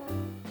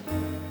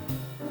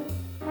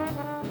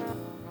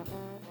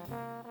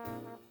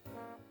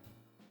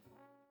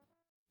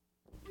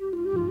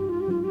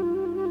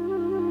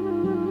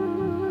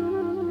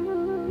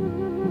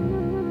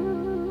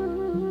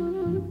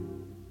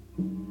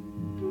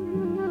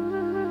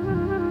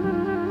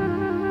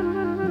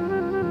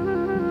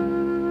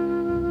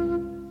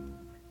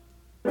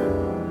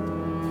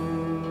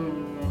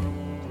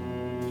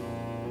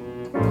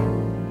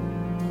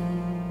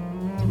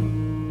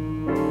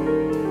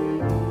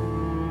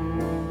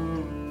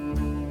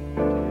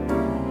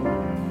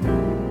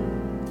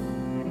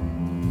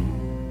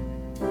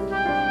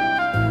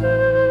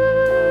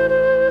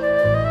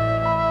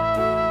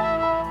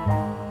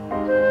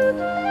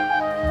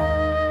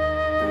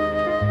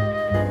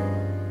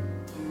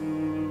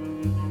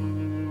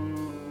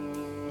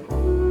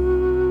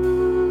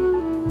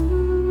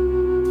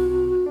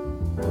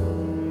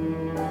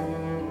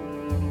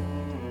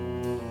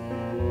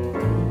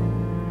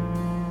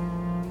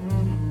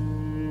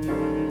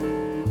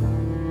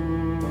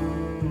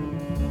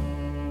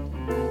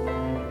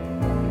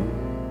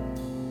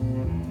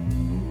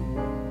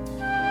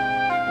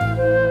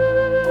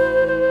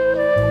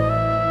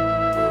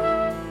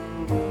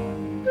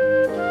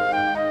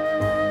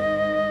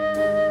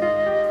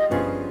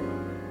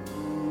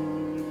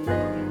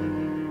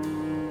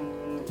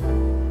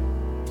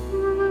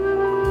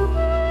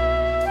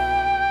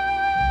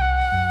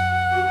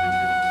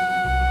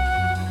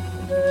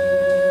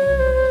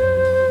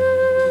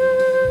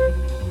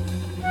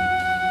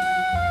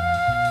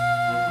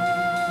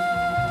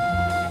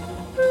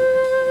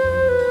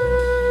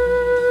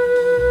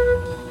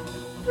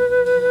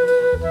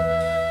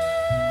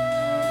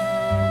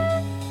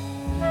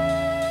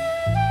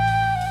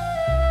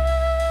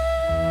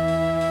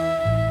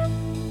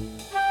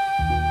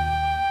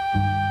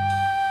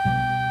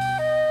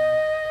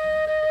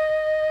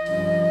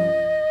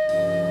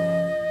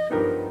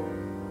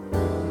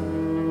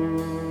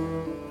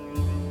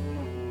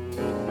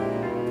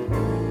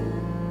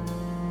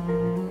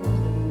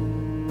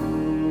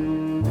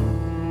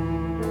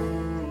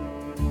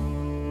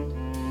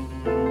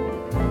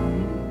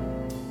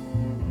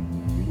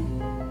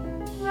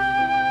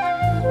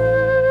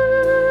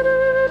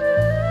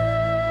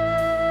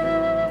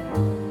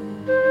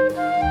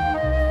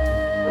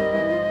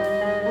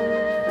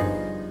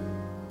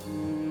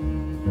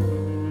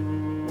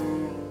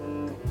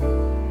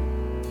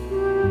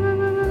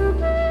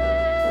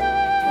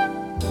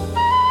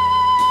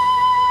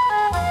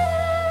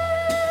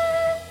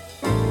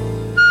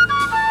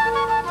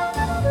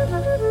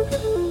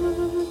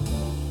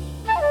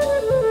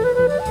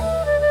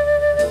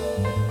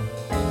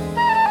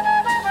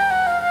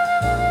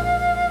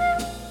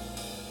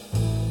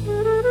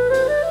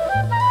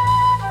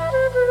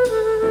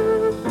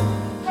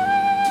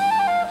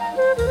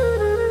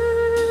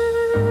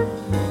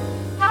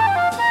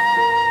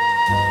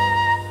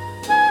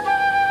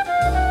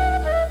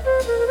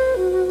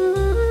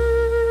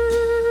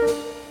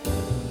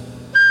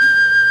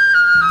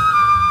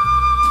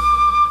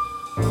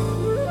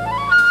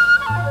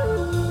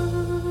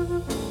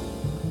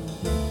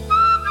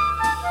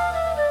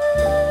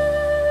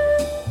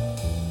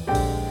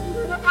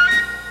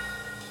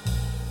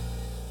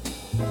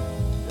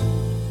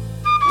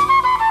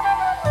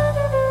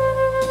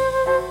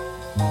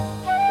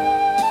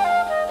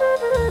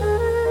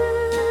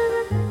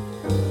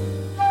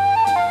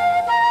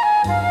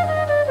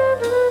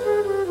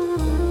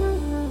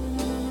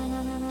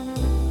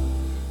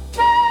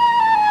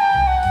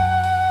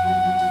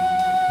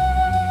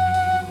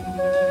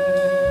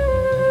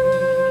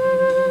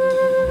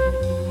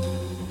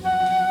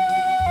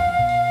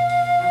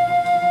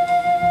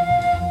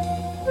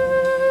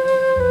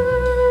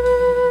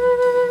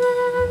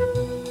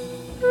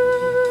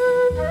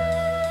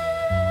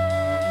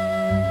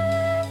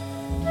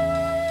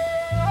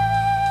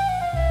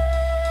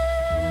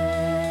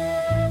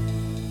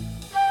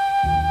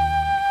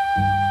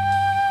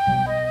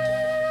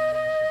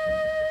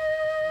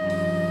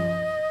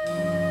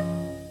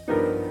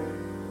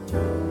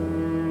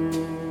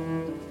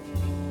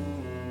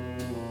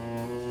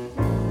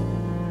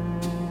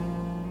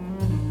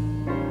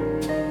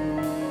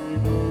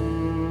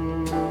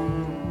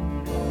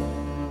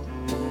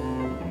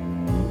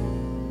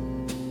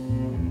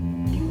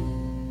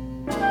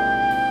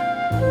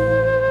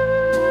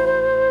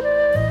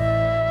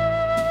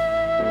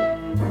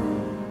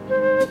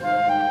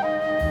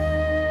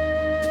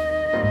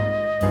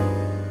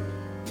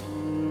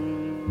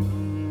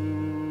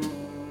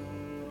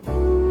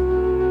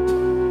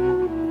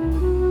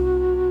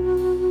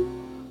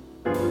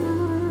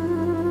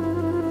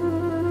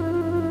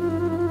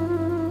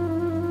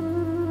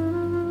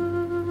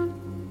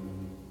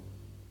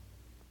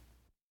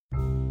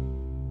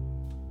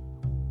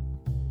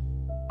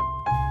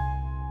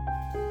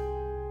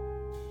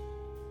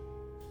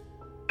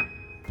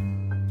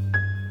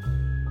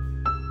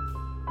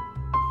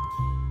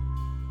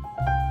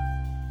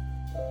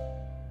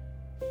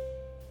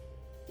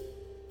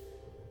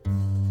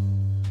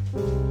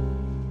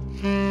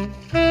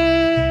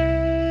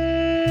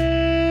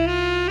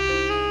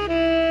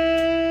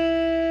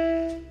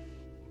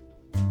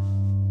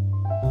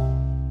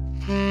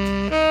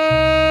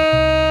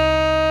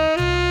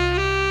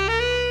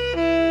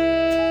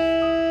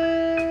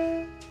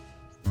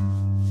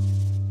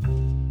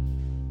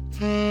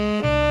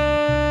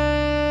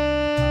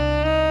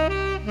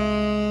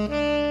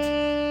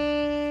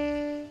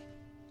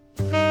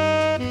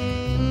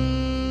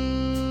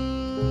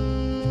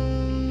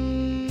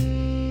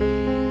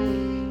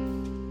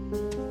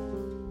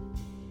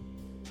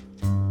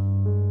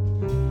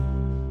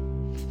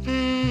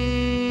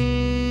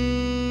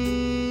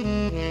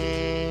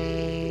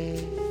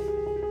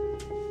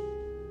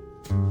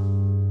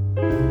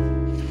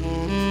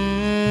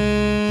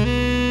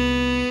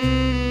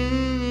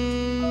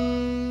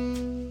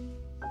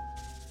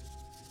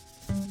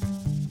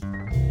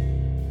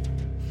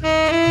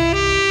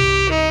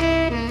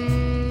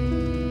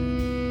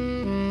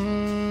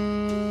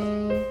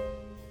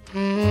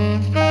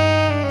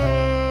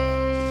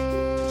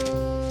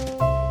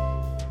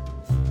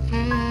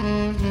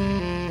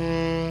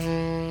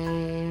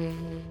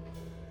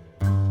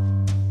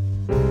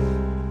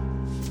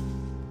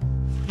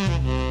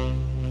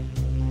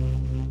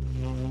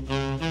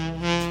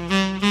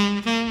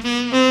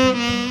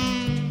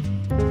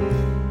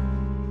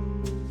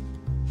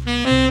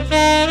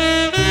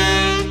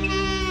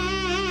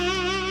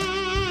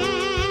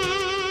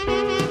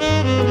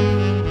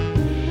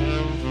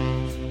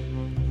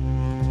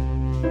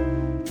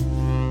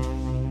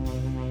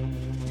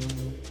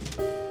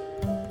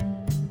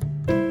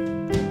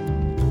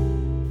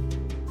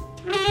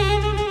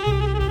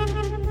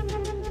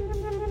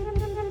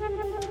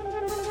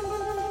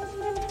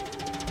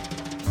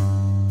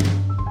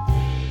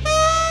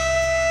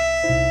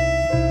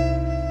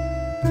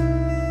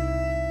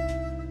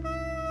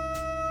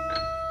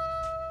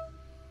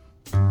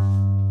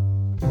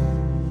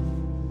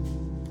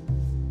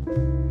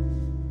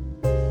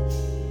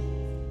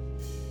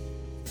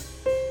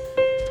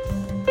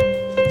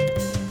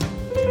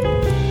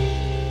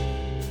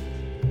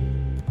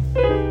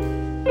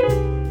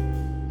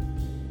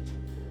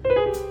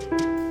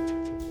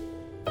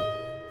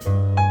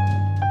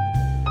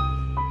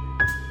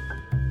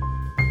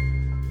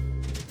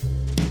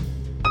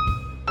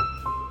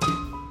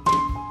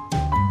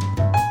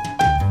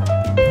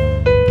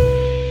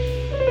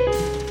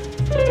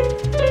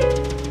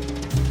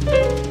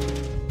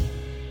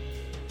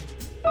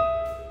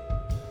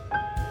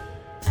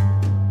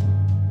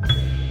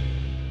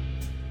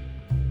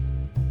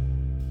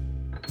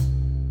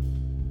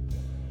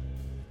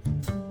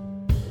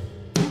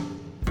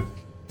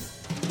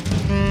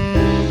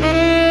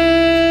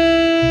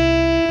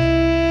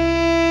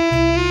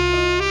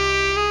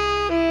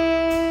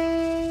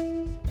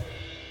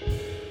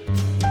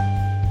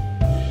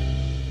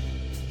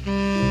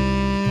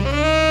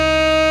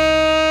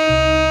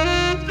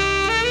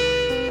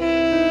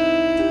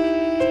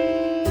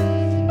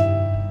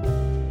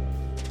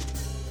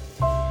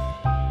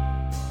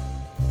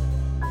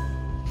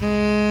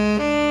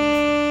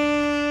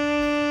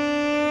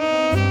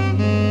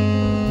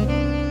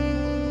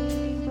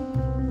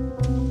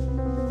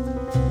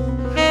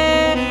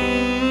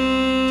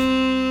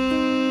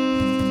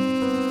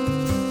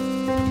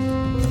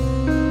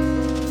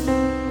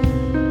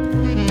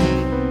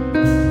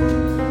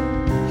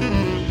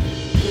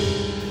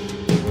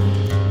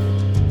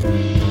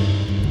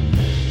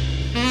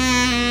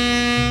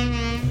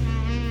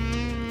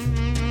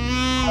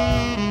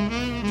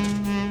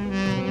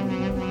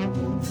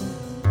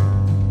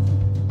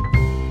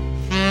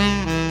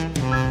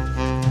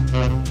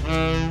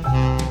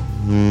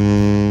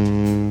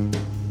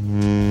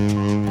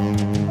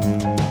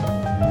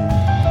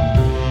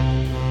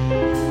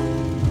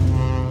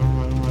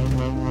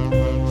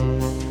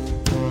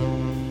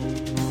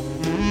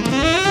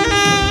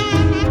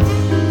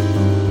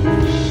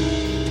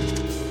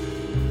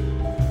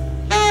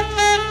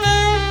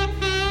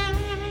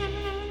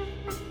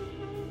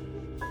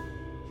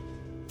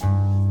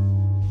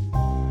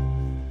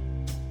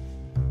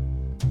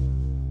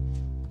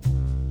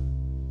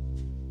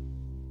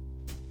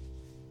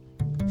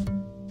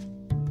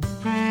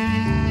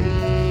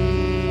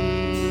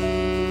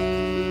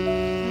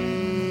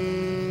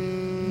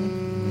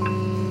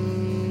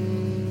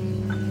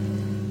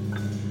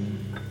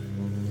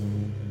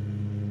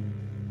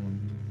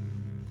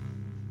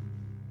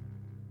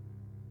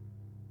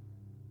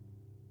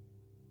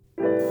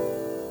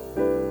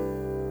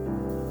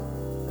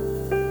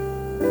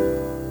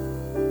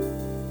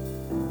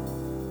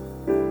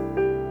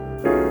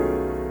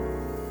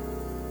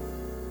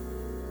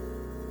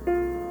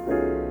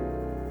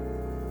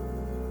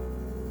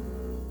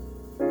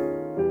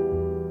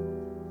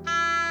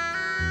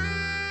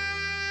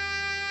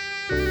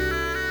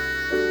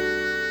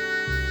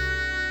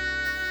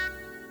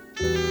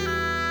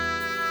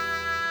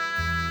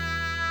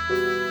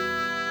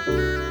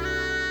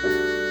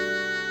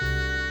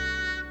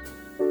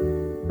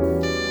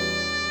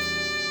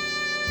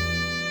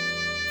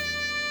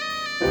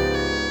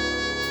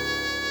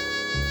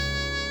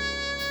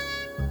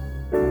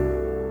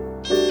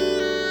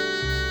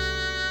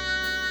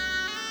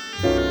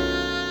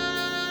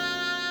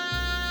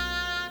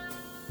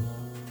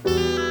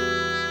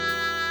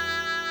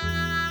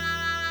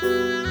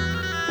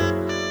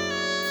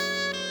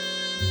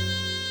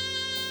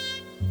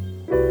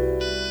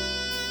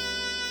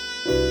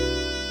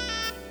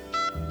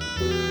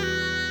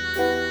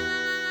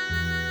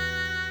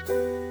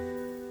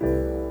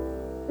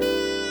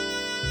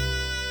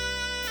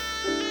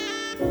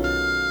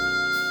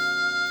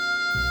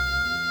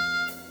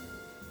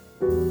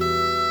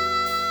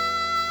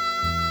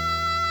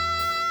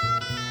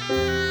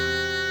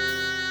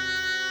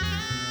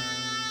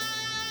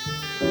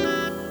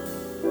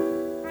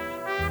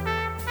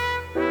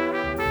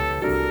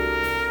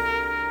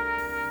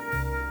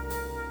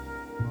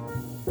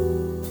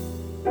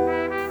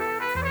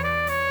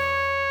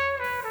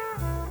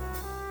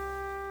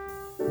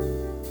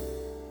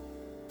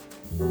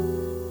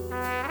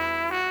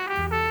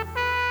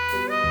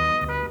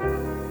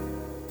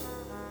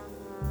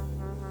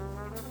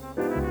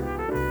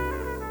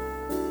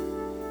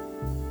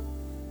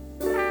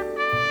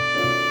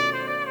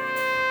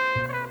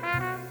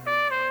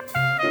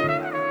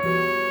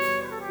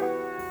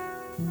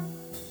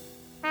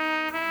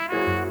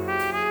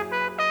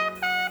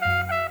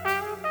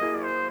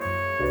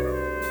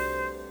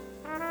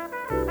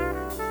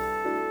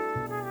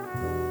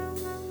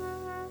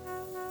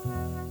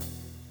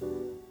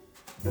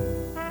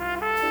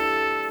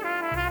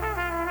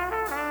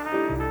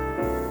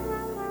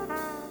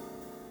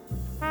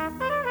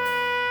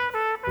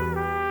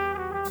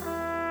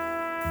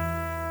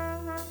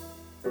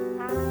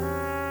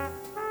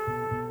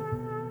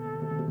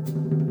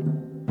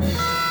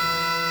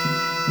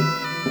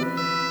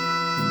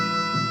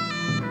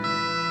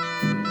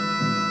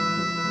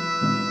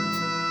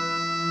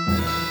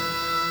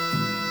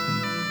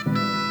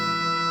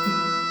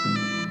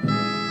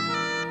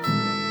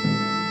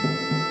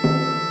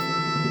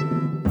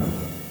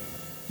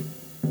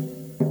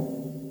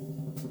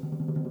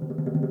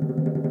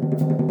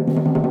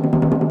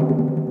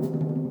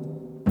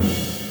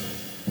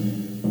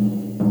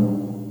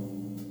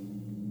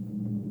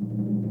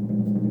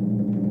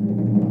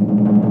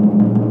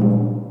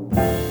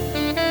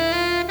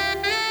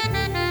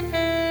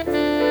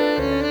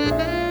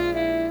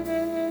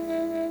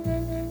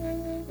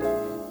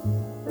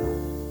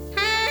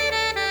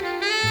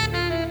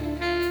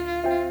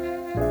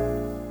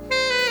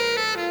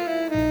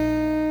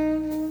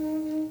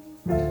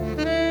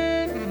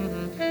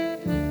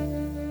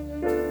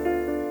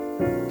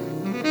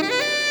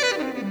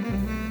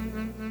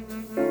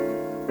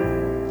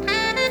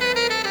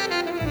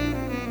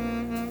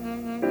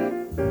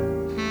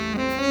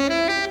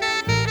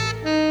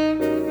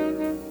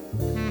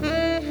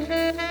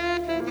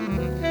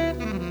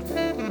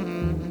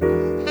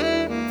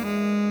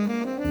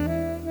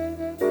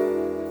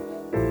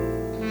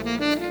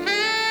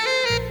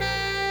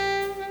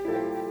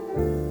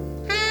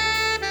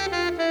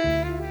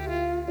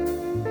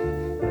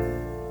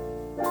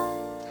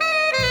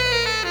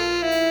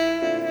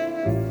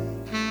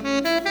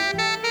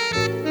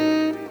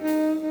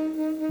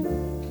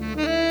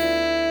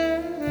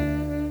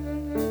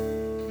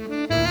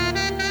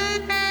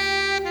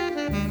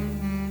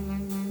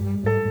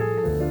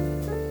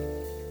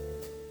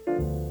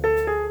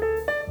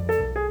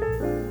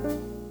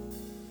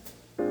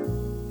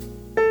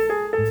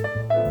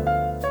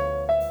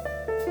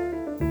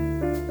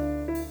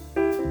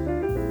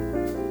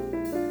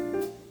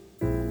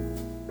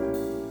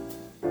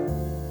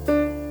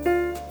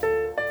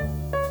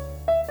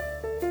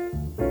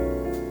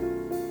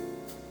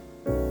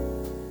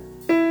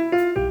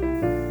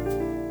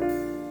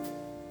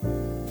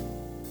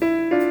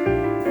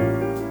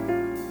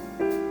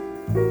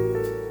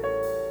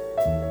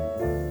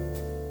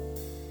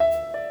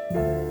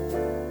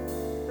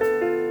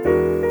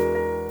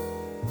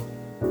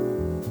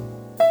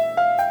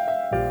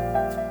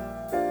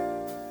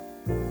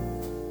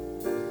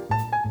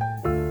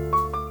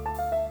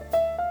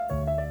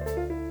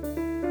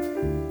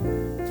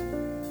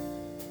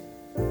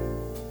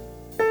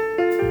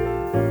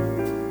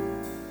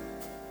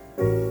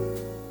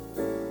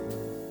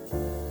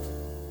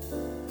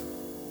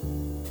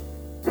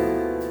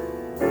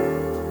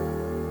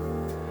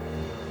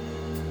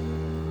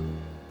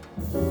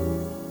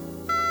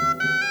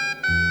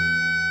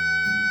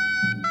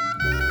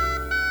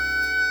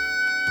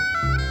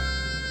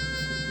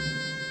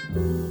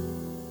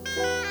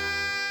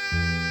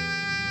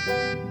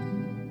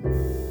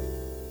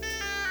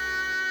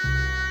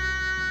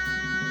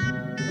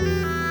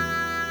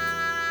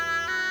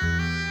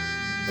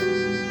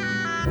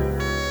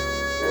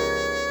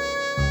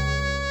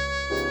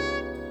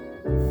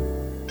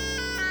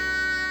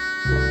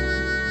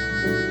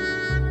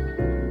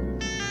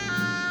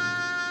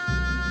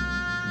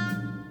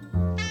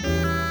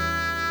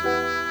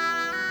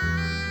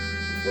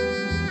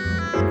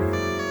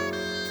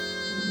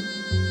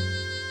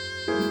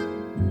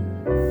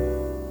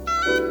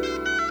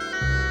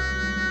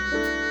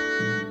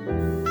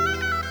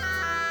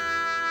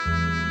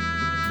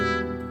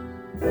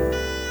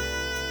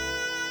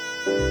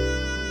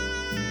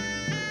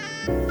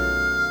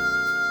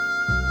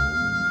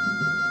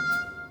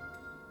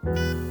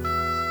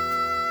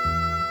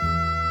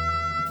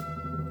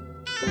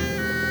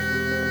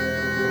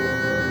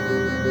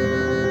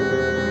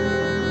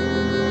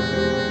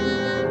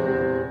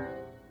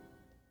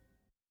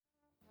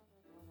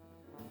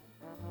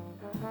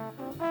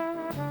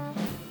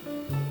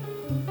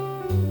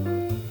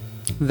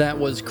 That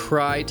was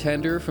Cry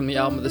Tender from the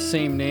album of the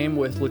same name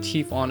with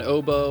Lateef on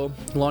oboe,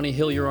 Lonnie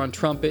Hillier on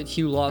trumpet,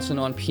 Hugh Lawson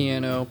on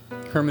piano,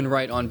 Herman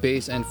Wright on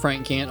bass, and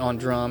Frank Gant on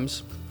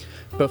drums.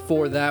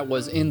 Before that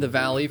was In the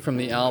Valley from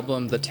the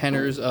album The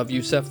Tenors of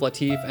Yusef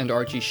Lateef and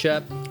Archie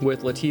Shepp,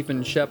 with Lateef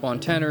and Shepp on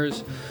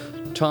tenors,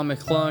 Tom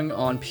McClung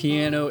on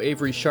piano,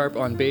 Avery Sharp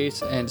on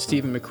bass, and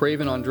Stephen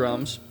McCraven on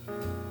drums.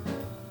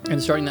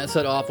 And starting that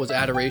set off was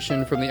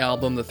Adoration from the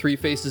album The Three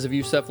Faces of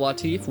Yusef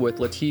Lateef, with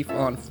Lateef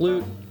on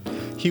flute,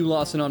 Hugh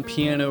Lawson on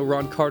piano,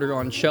 Ron Carter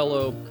on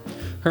cello,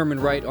 Herman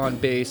Wright on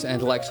bass,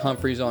 and Lex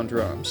Humphreys on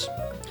drums.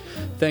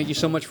 Thank you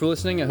so much for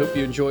listening. I hope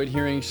you enjoyed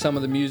hearing some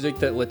of the music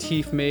that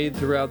Lateef made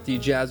throughout the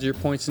jazzier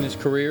points in his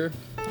career.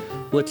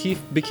 Lateef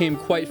became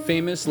quite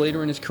famous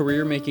later in his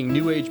career making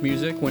New Age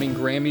music, winning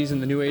Grammys in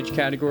the New Age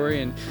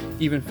category, and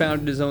even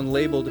founded his own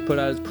label to put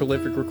out his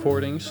prolific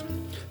recordings.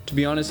 To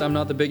be honest, I'm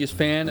not the biggest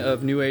fan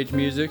of New Age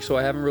music, so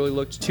I haven't really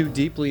looked too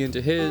deeply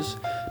into his.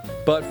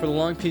 But for the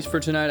long piece for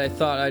tonight, I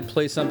thought I'd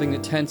play something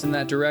that tends in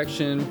that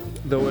direction,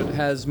 though it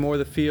has more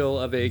the feel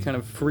of a kind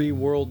of free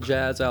world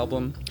jazz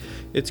album.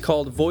 It's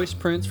called Voice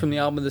Prints from the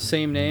album of the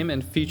same name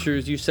and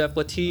features Yusef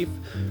Lateef,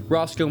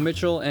 Roscoe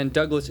Mitchell, and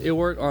Douglas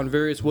Iwart on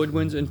various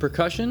woodwinds and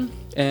percussion,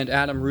 and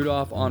Adam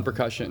Rudolph on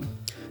percussion.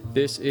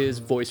 This is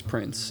Voice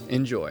Prints.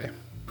 Enjoy.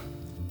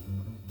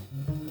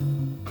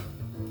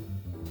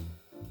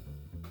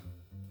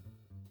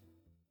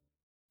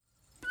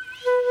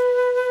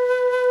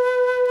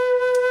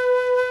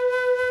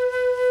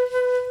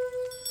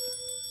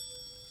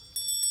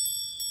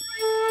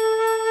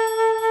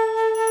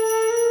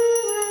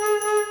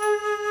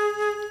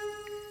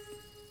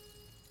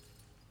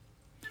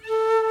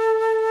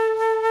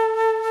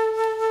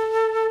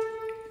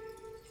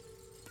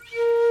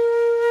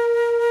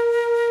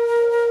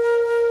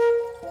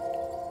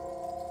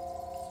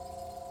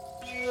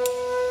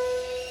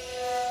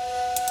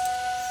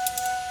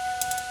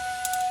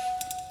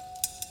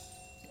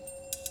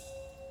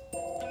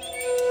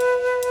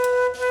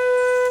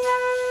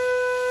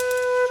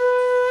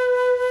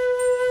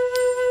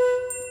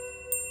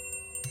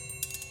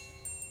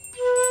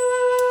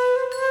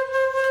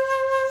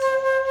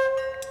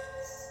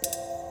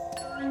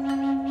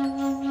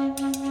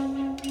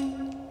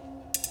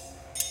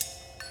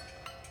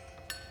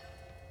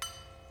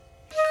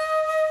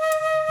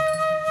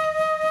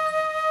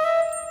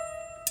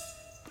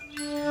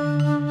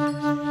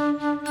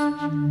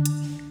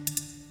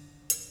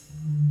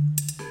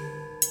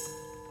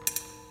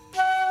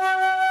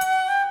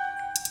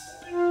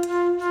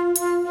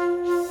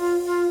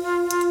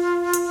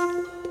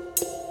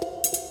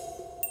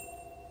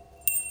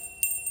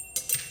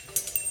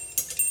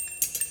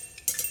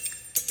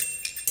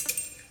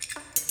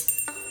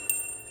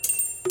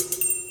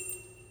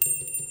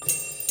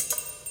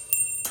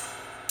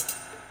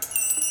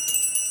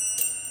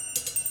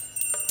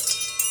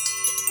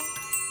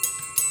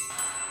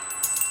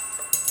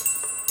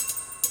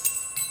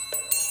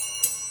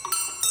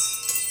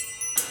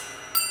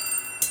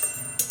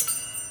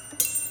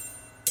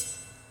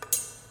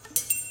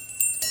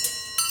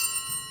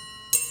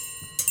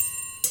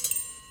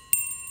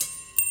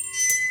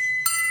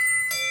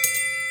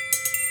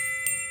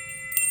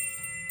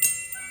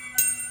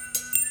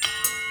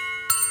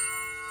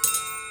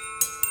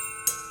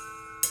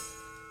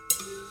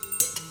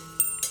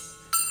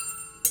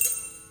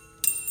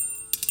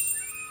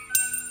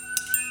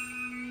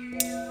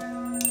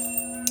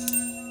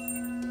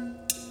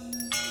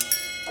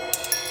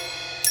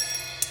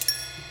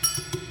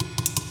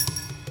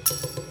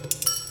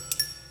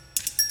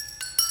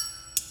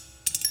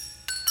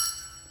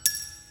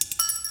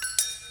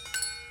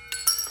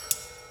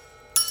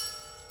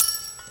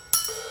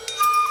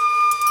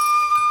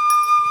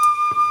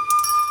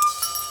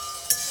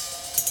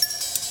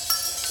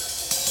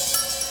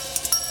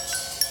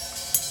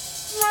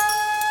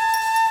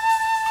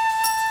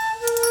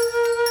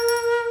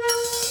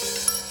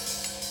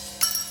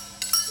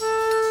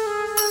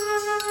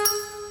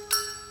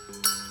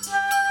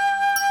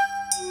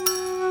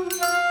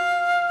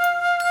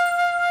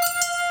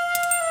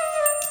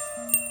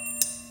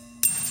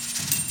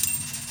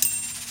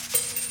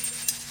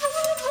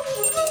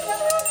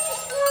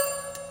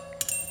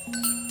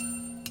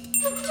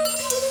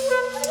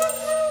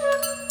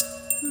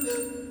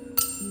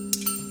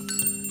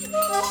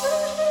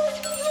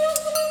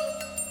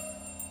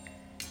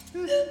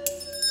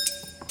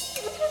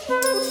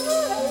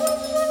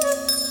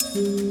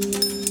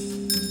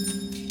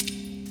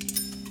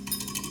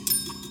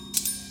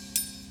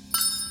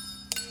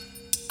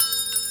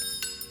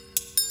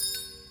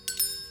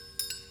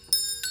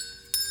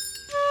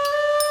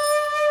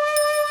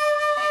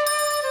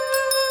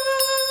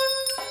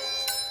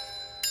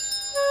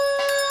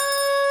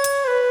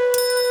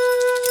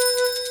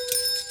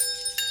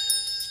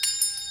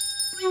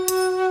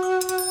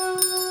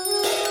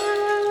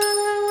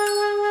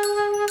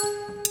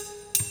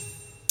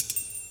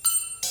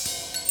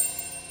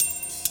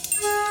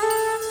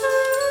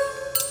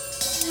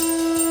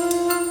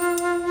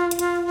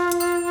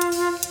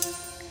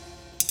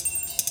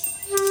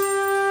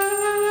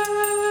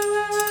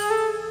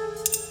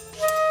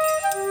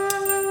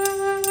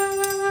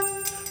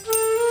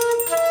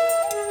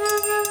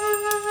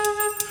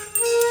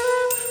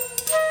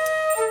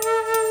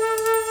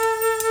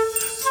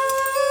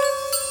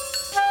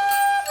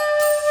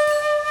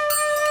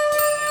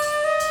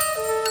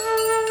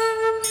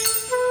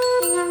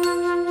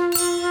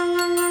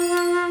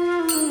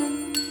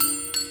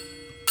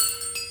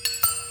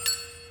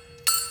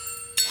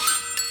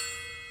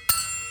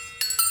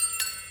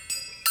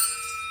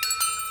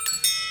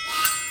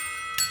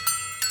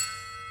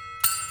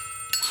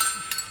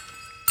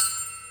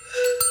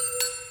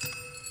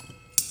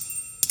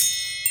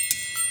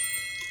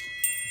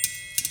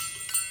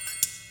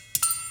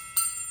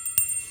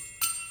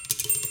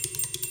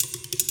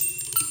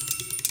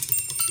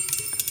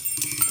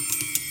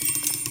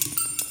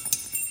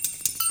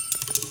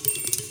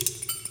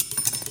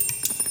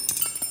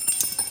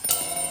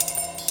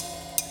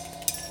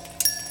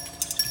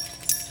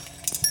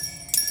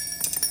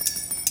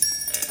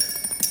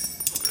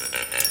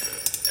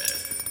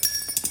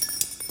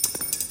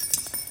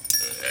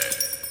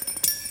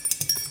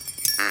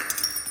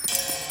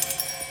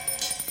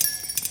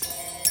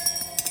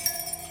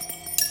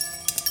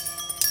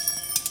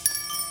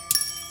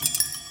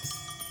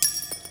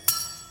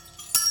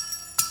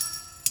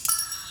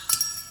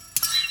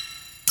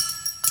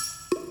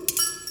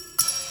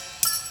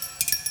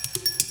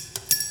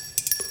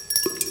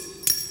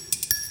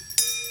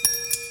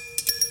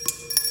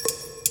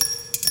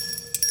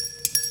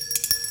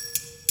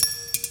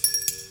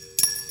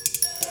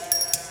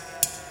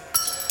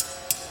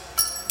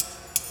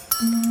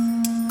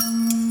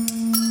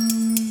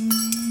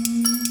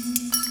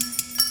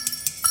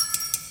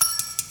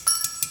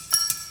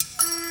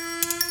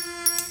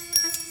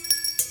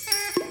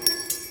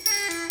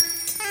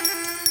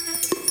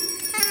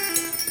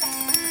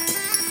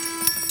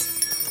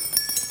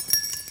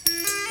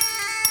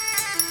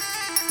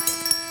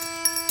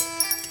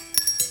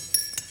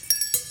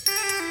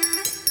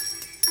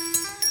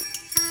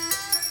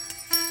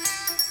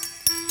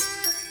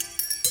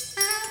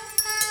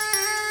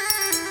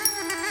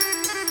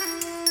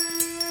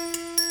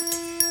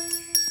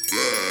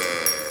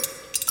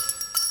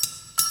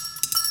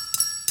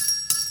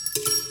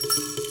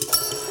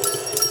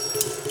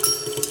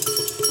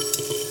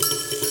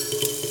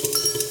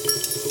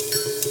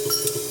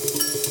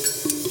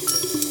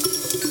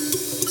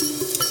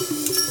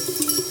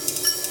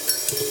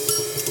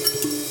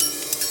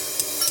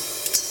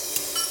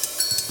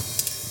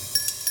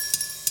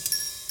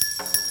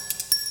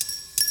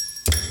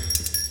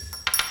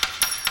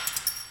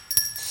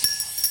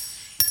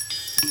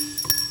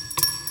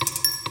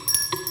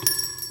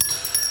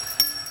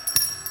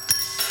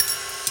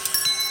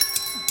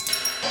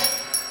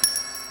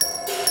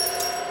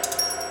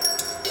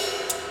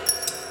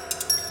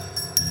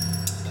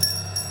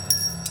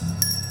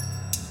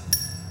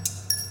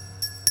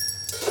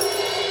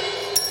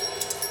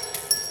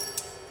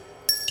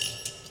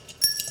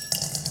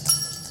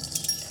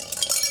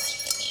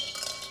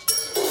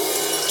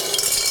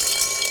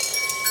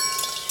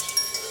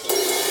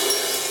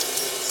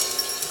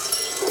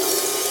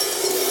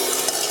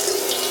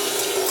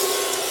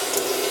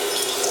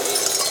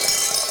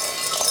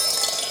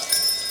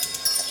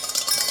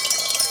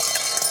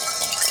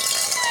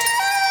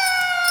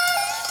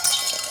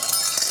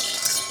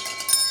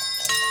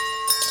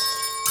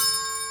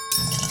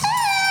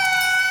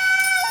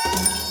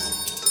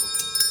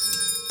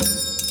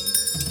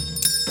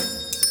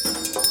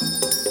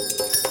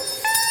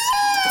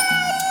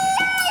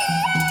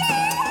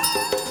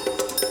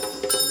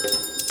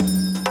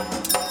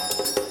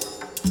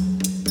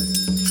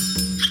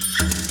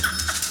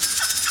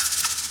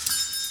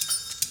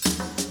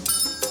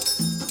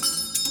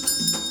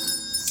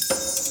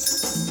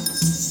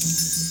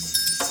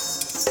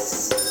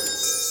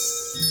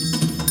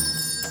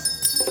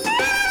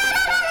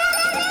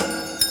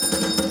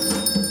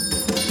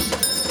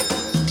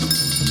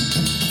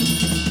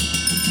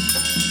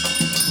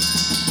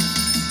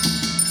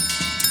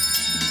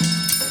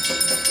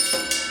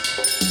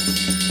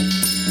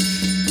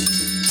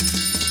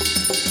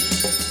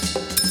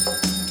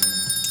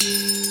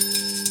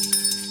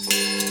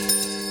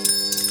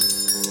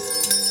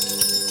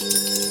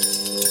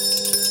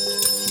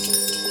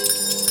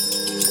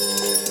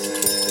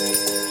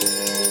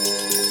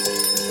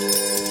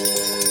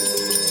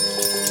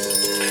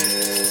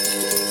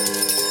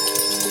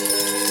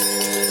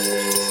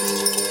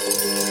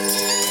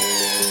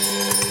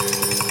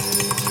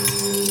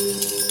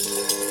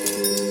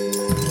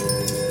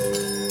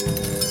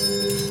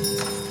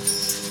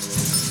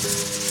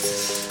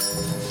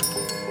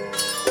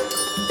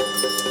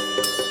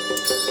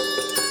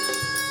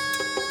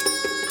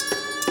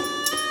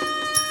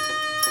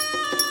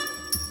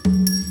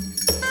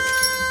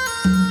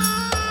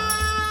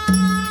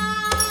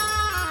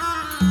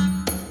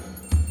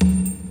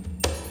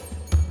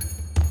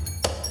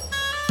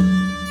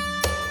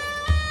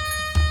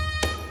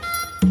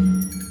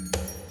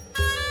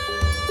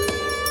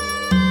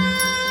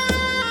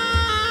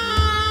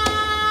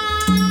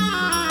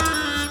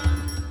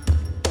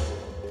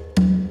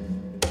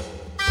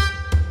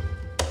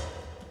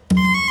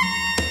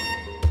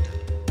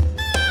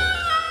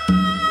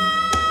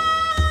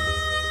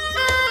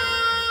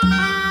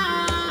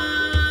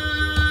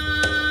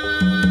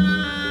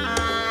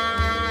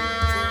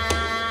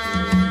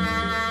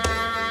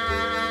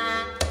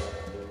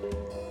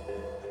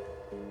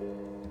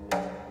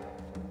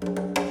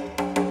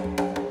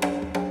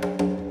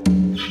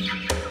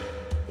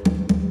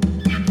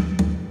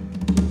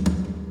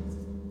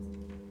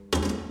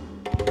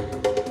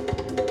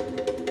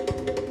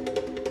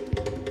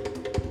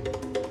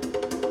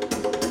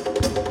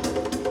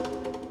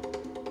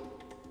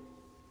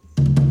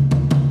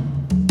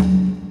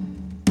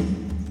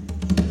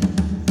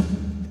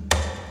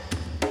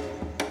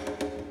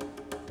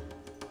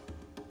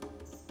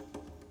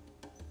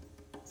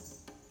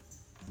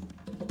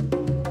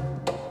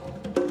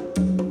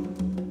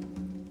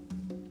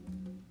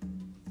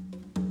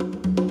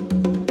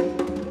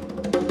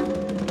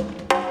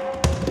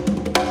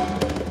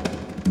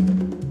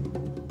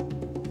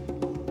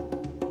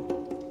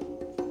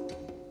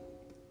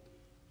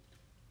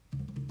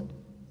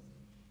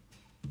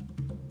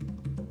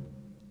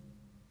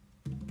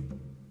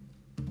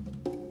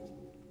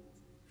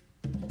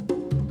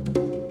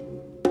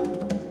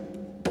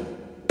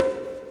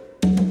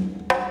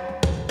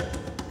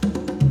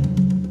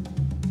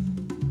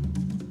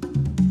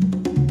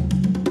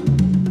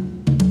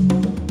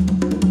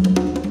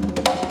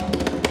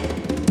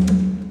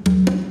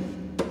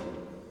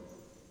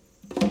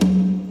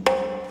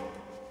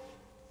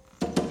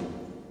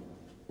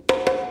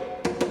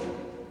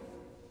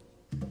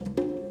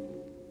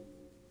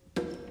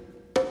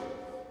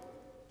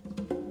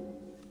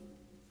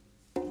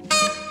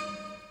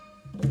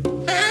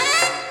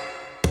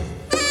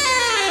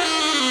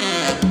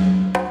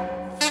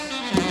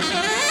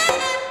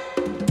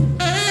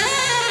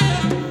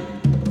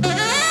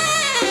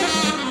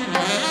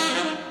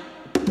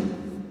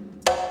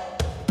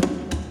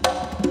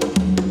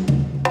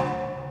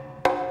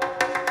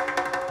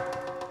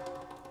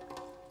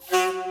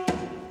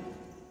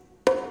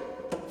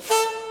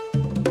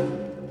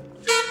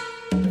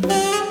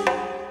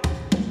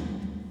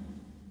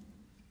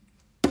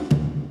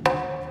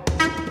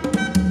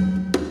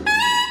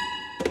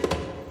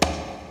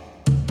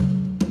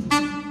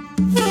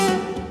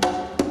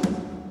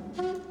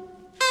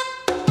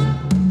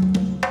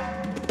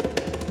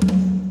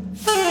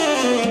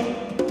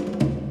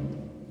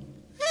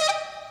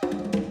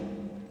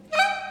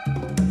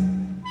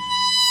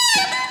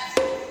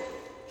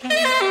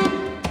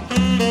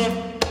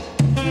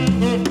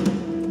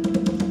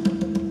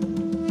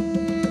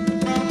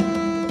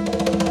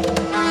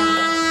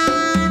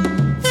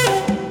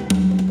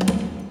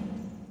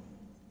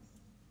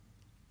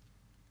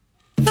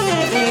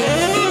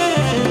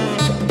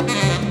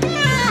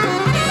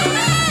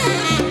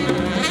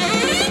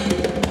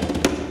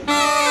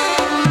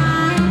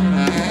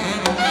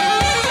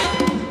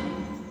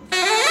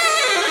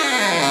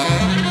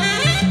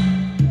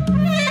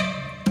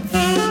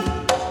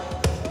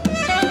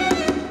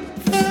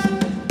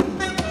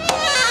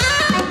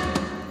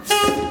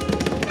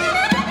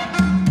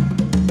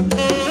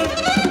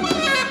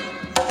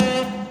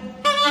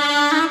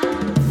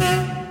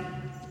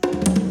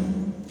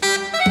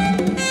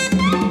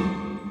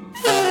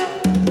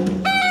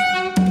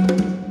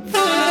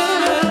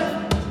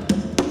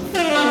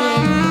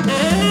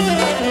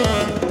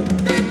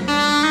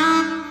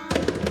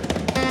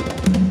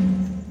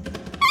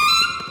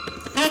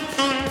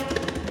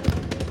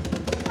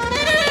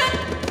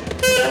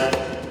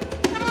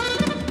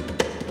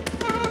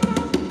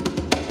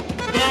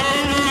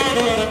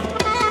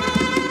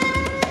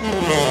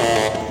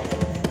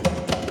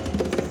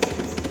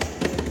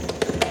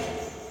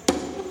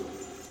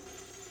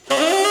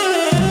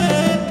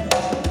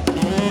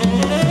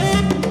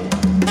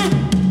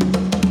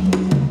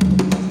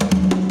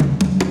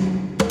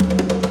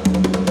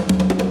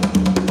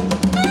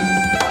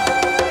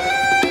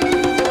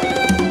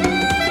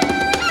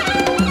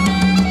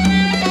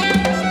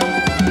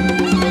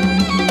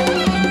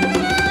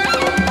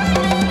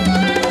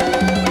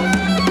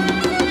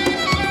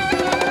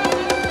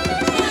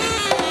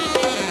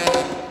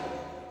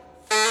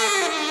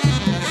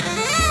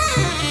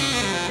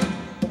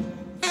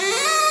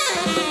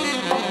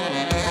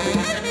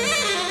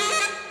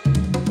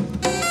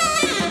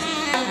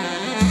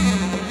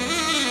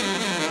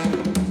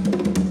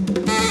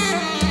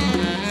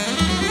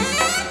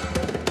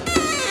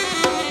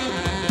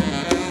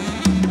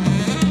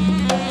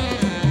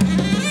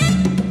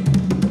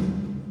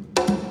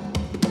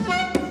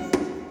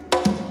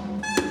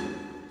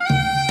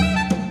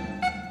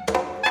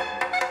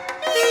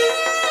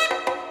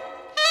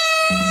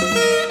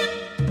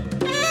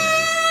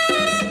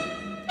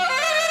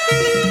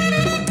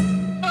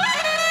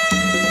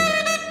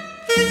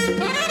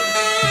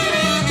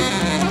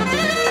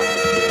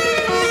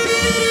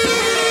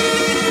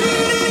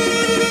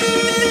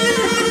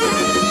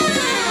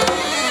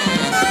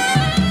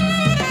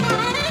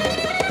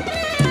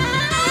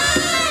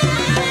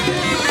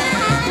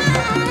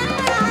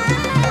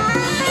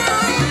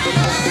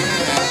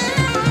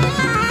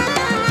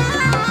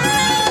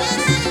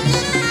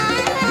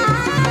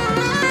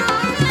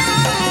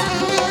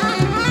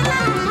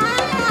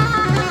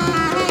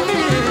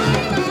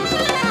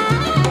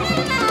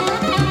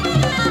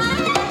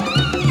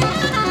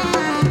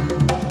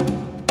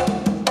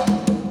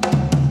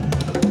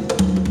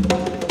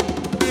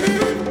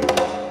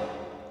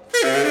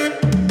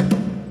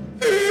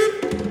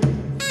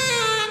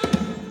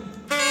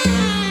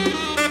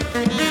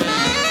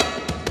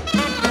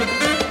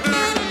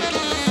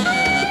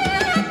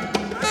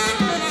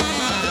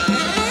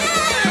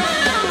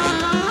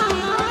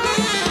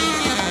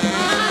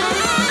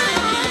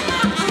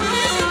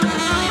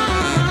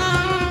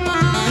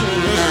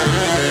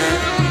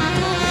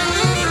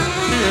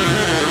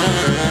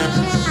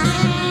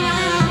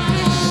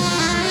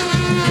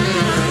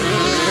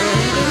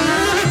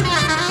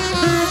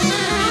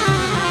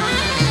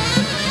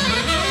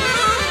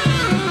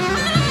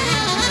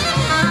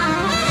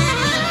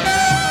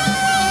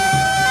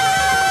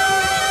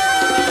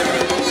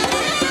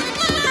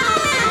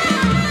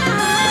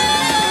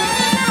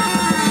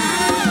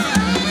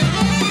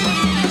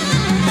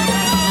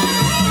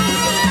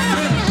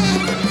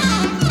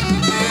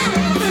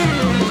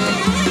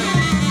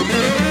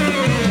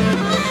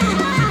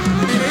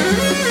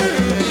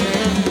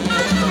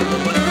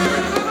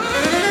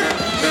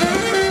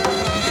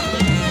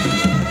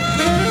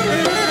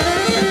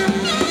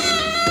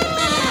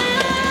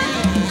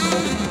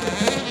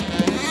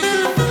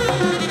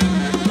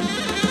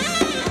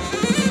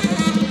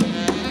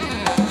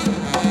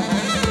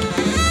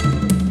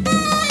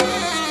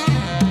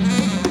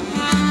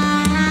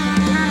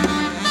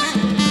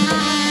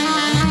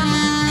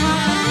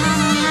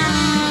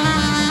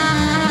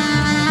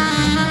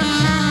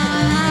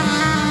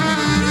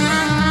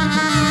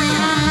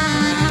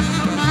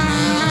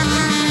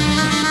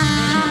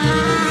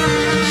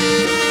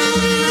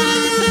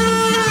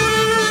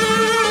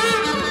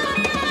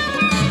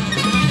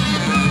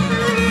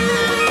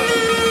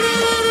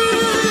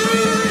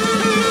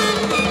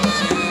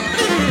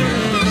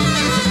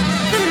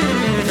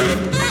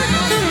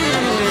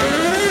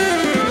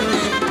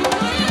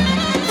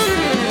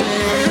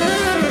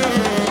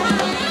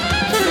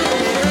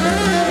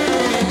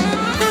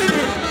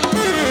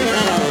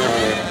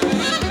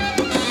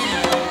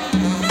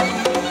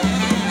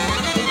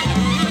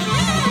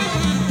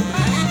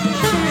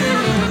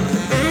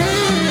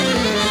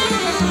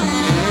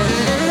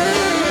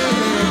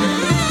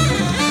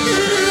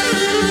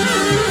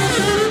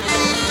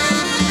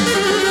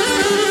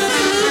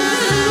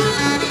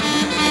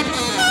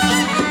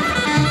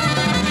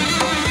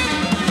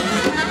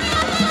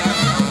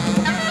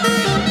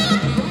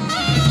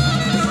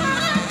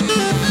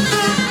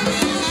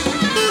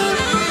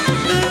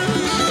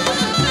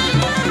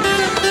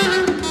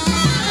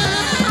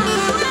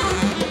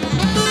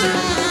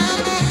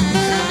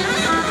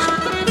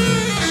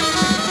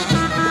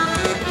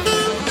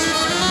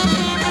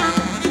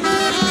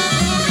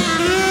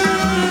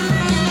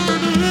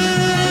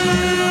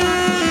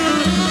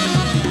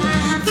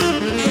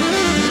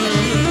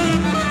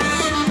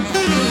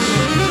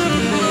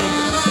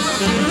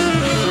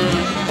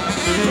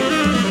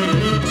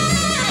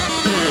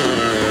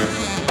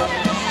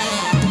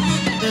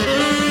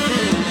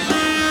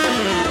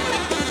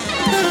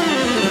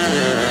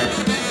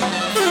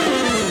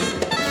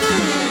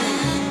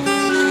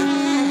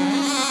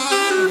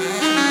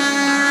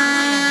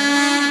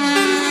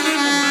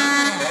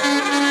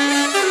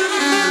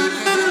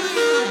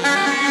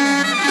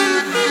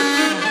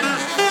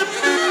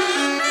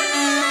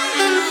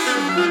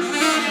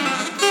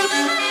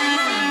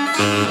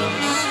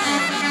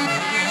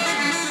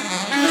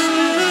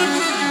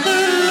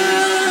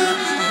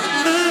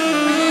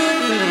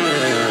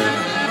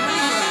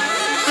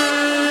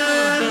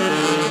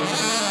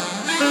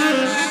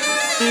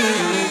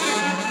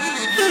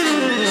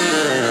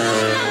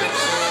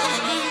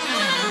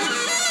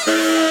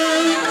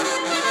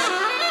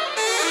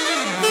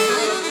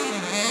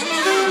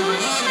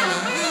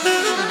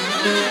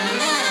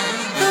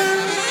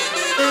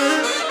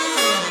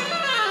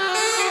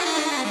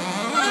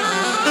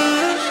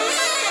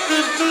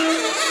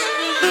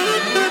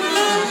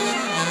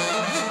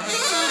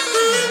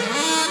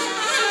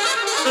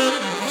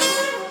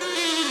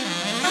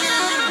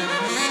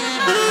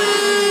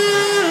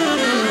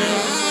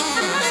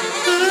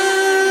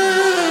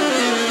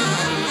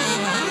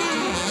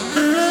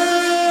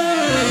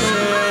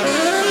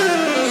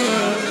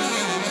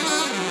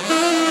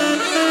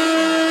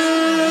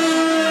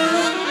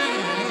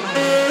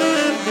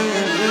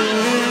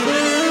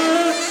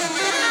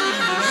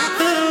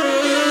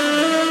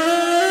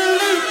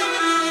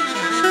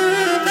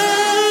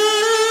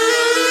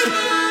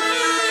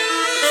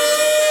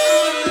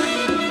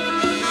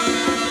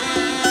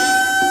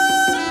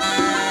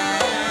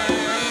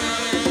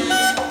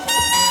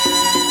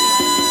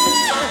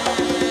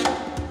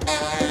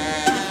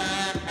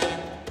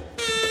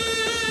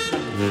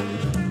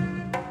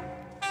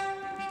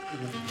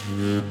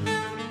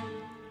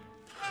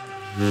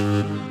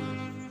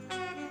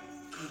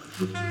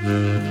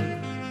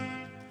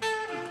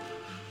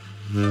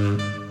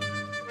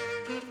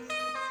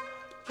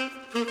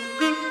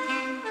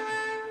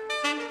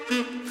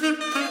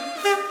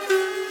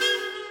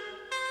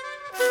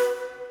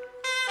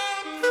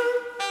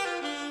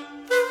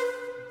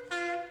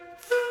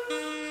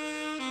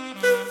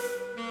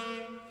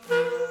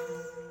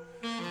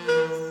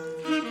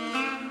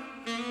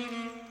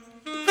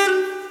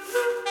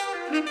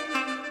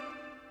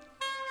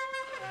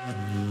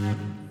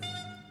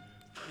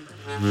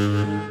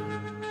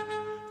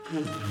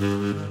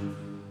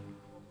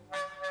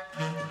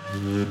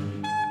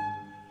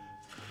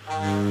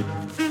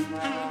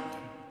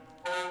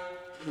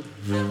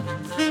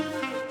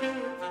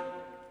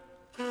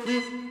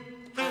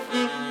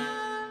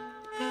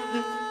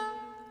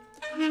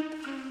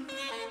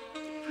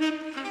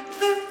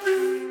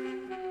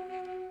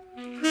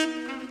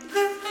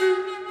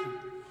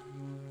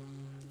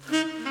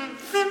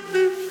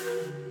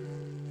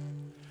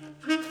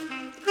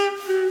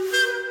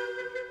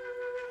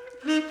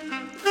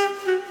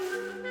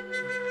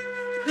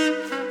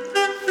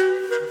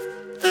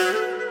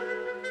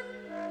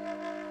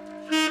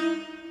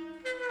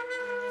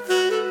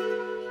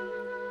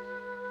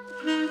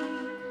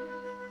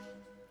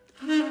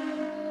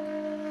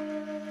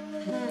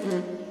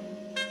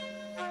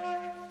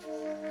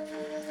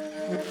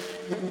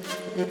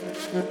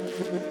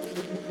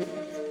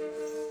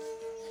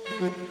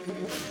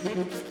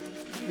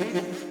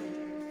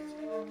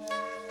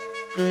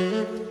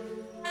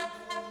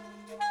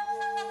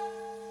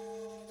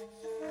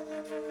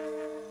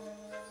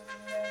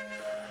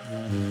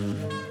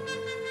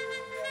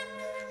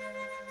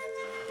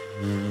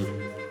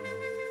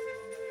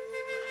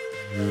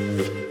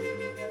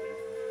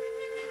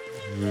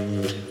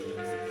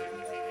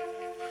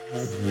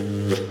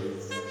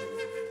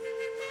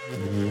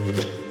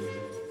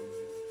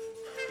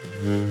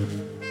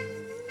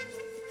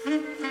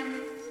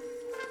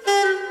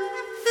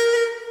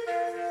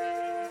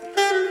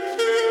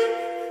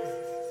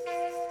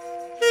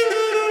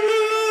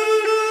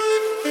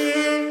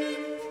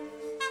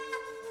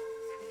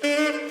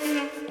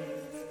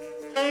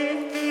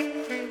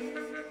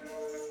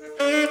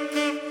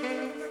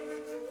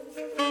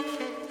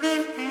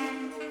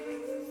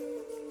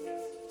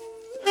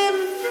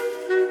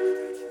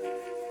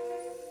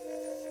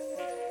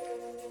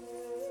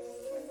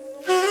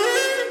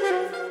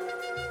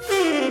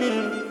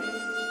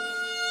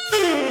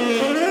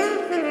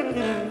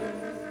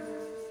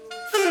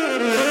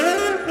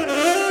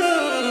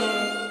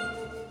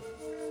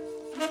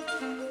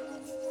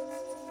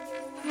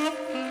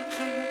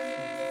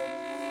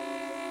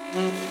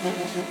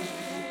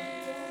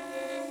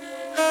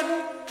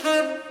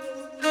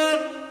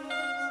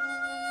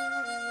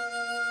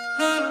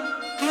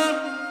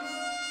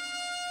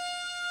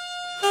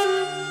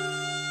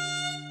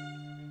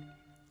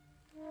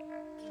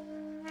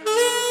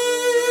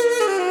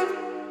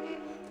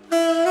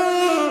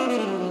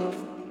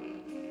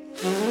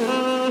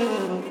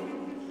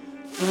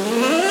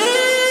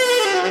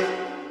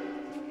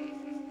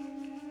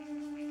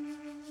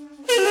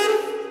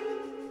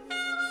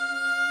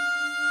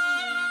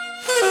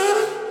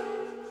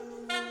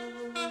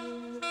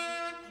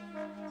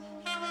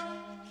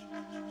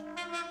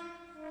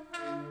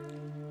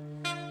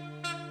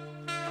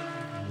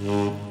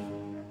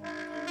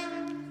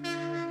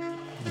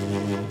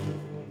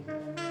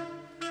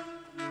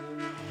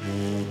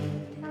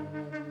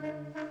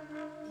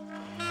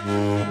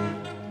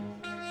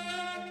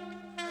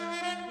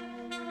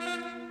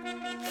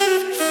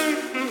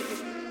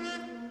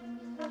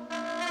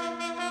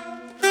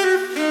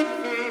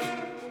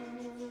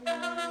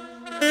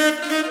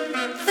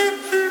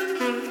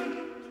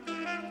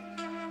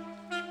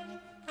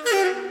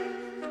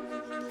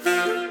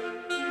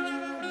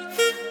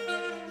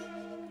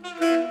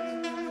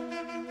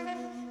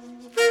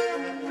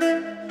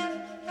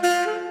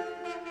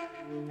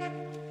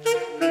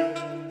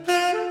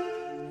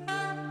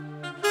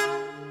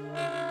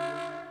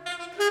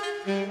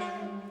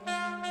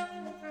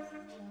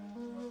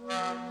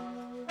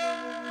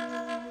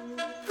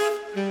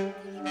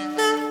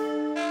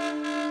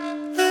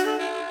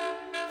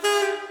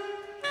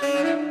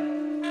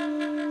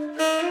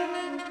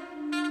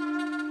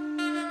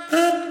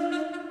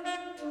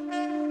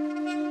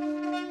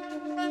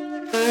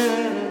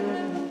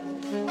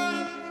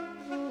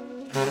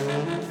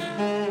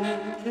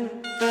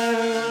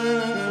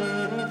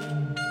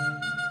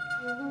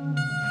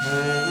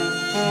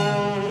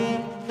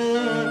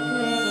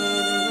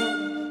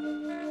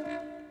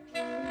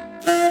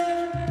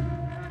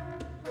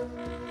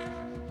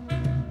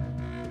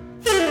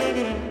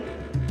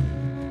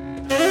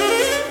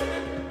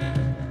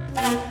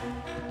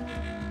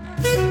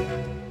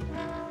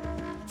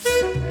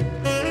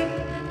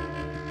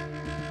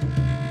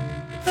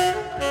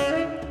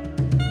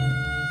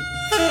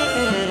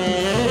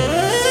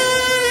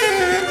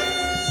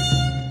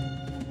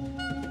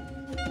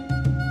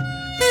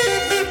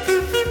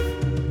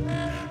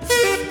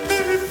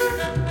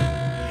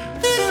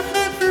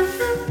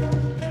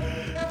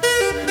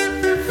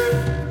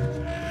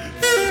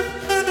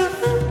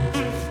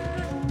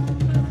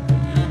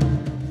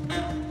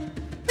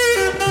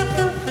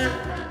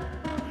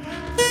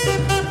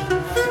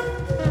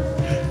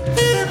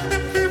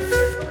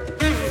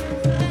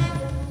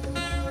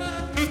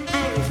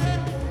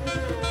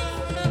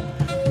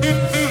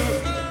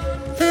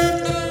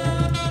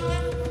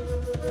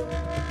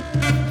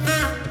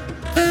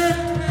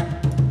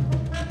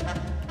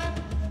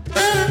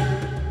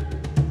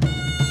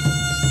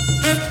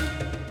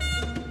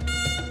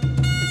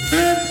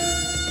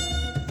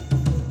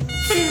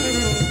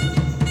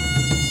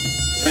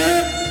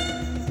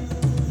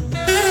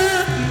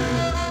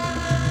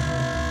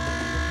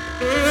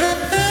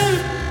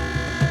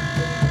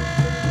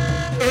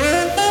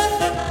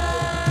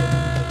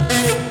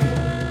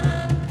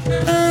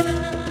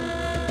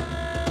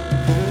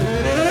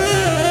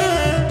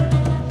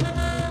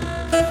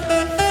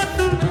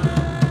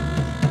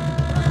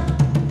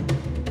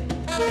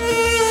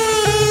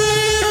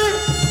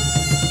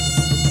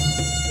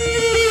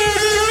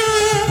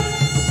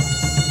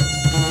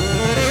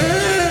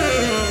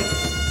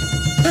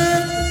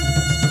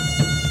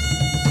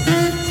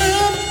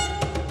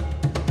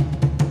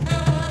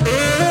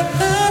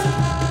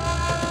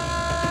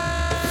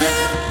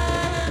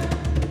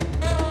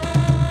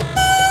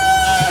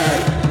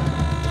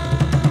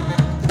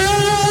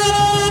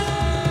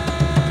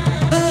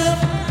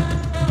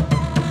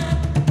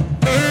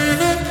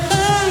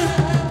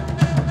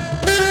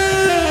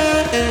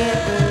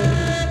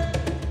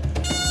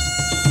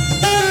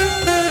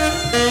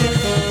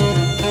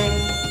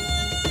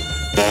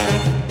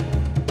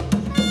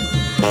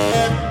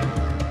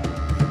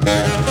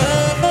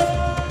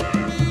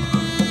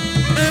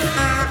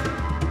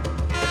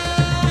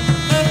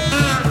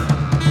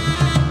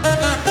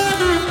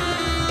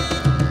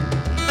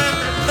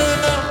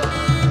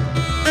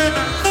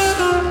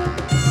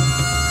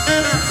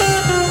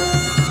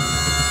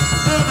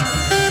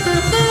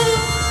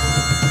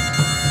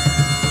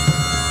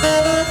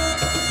 Never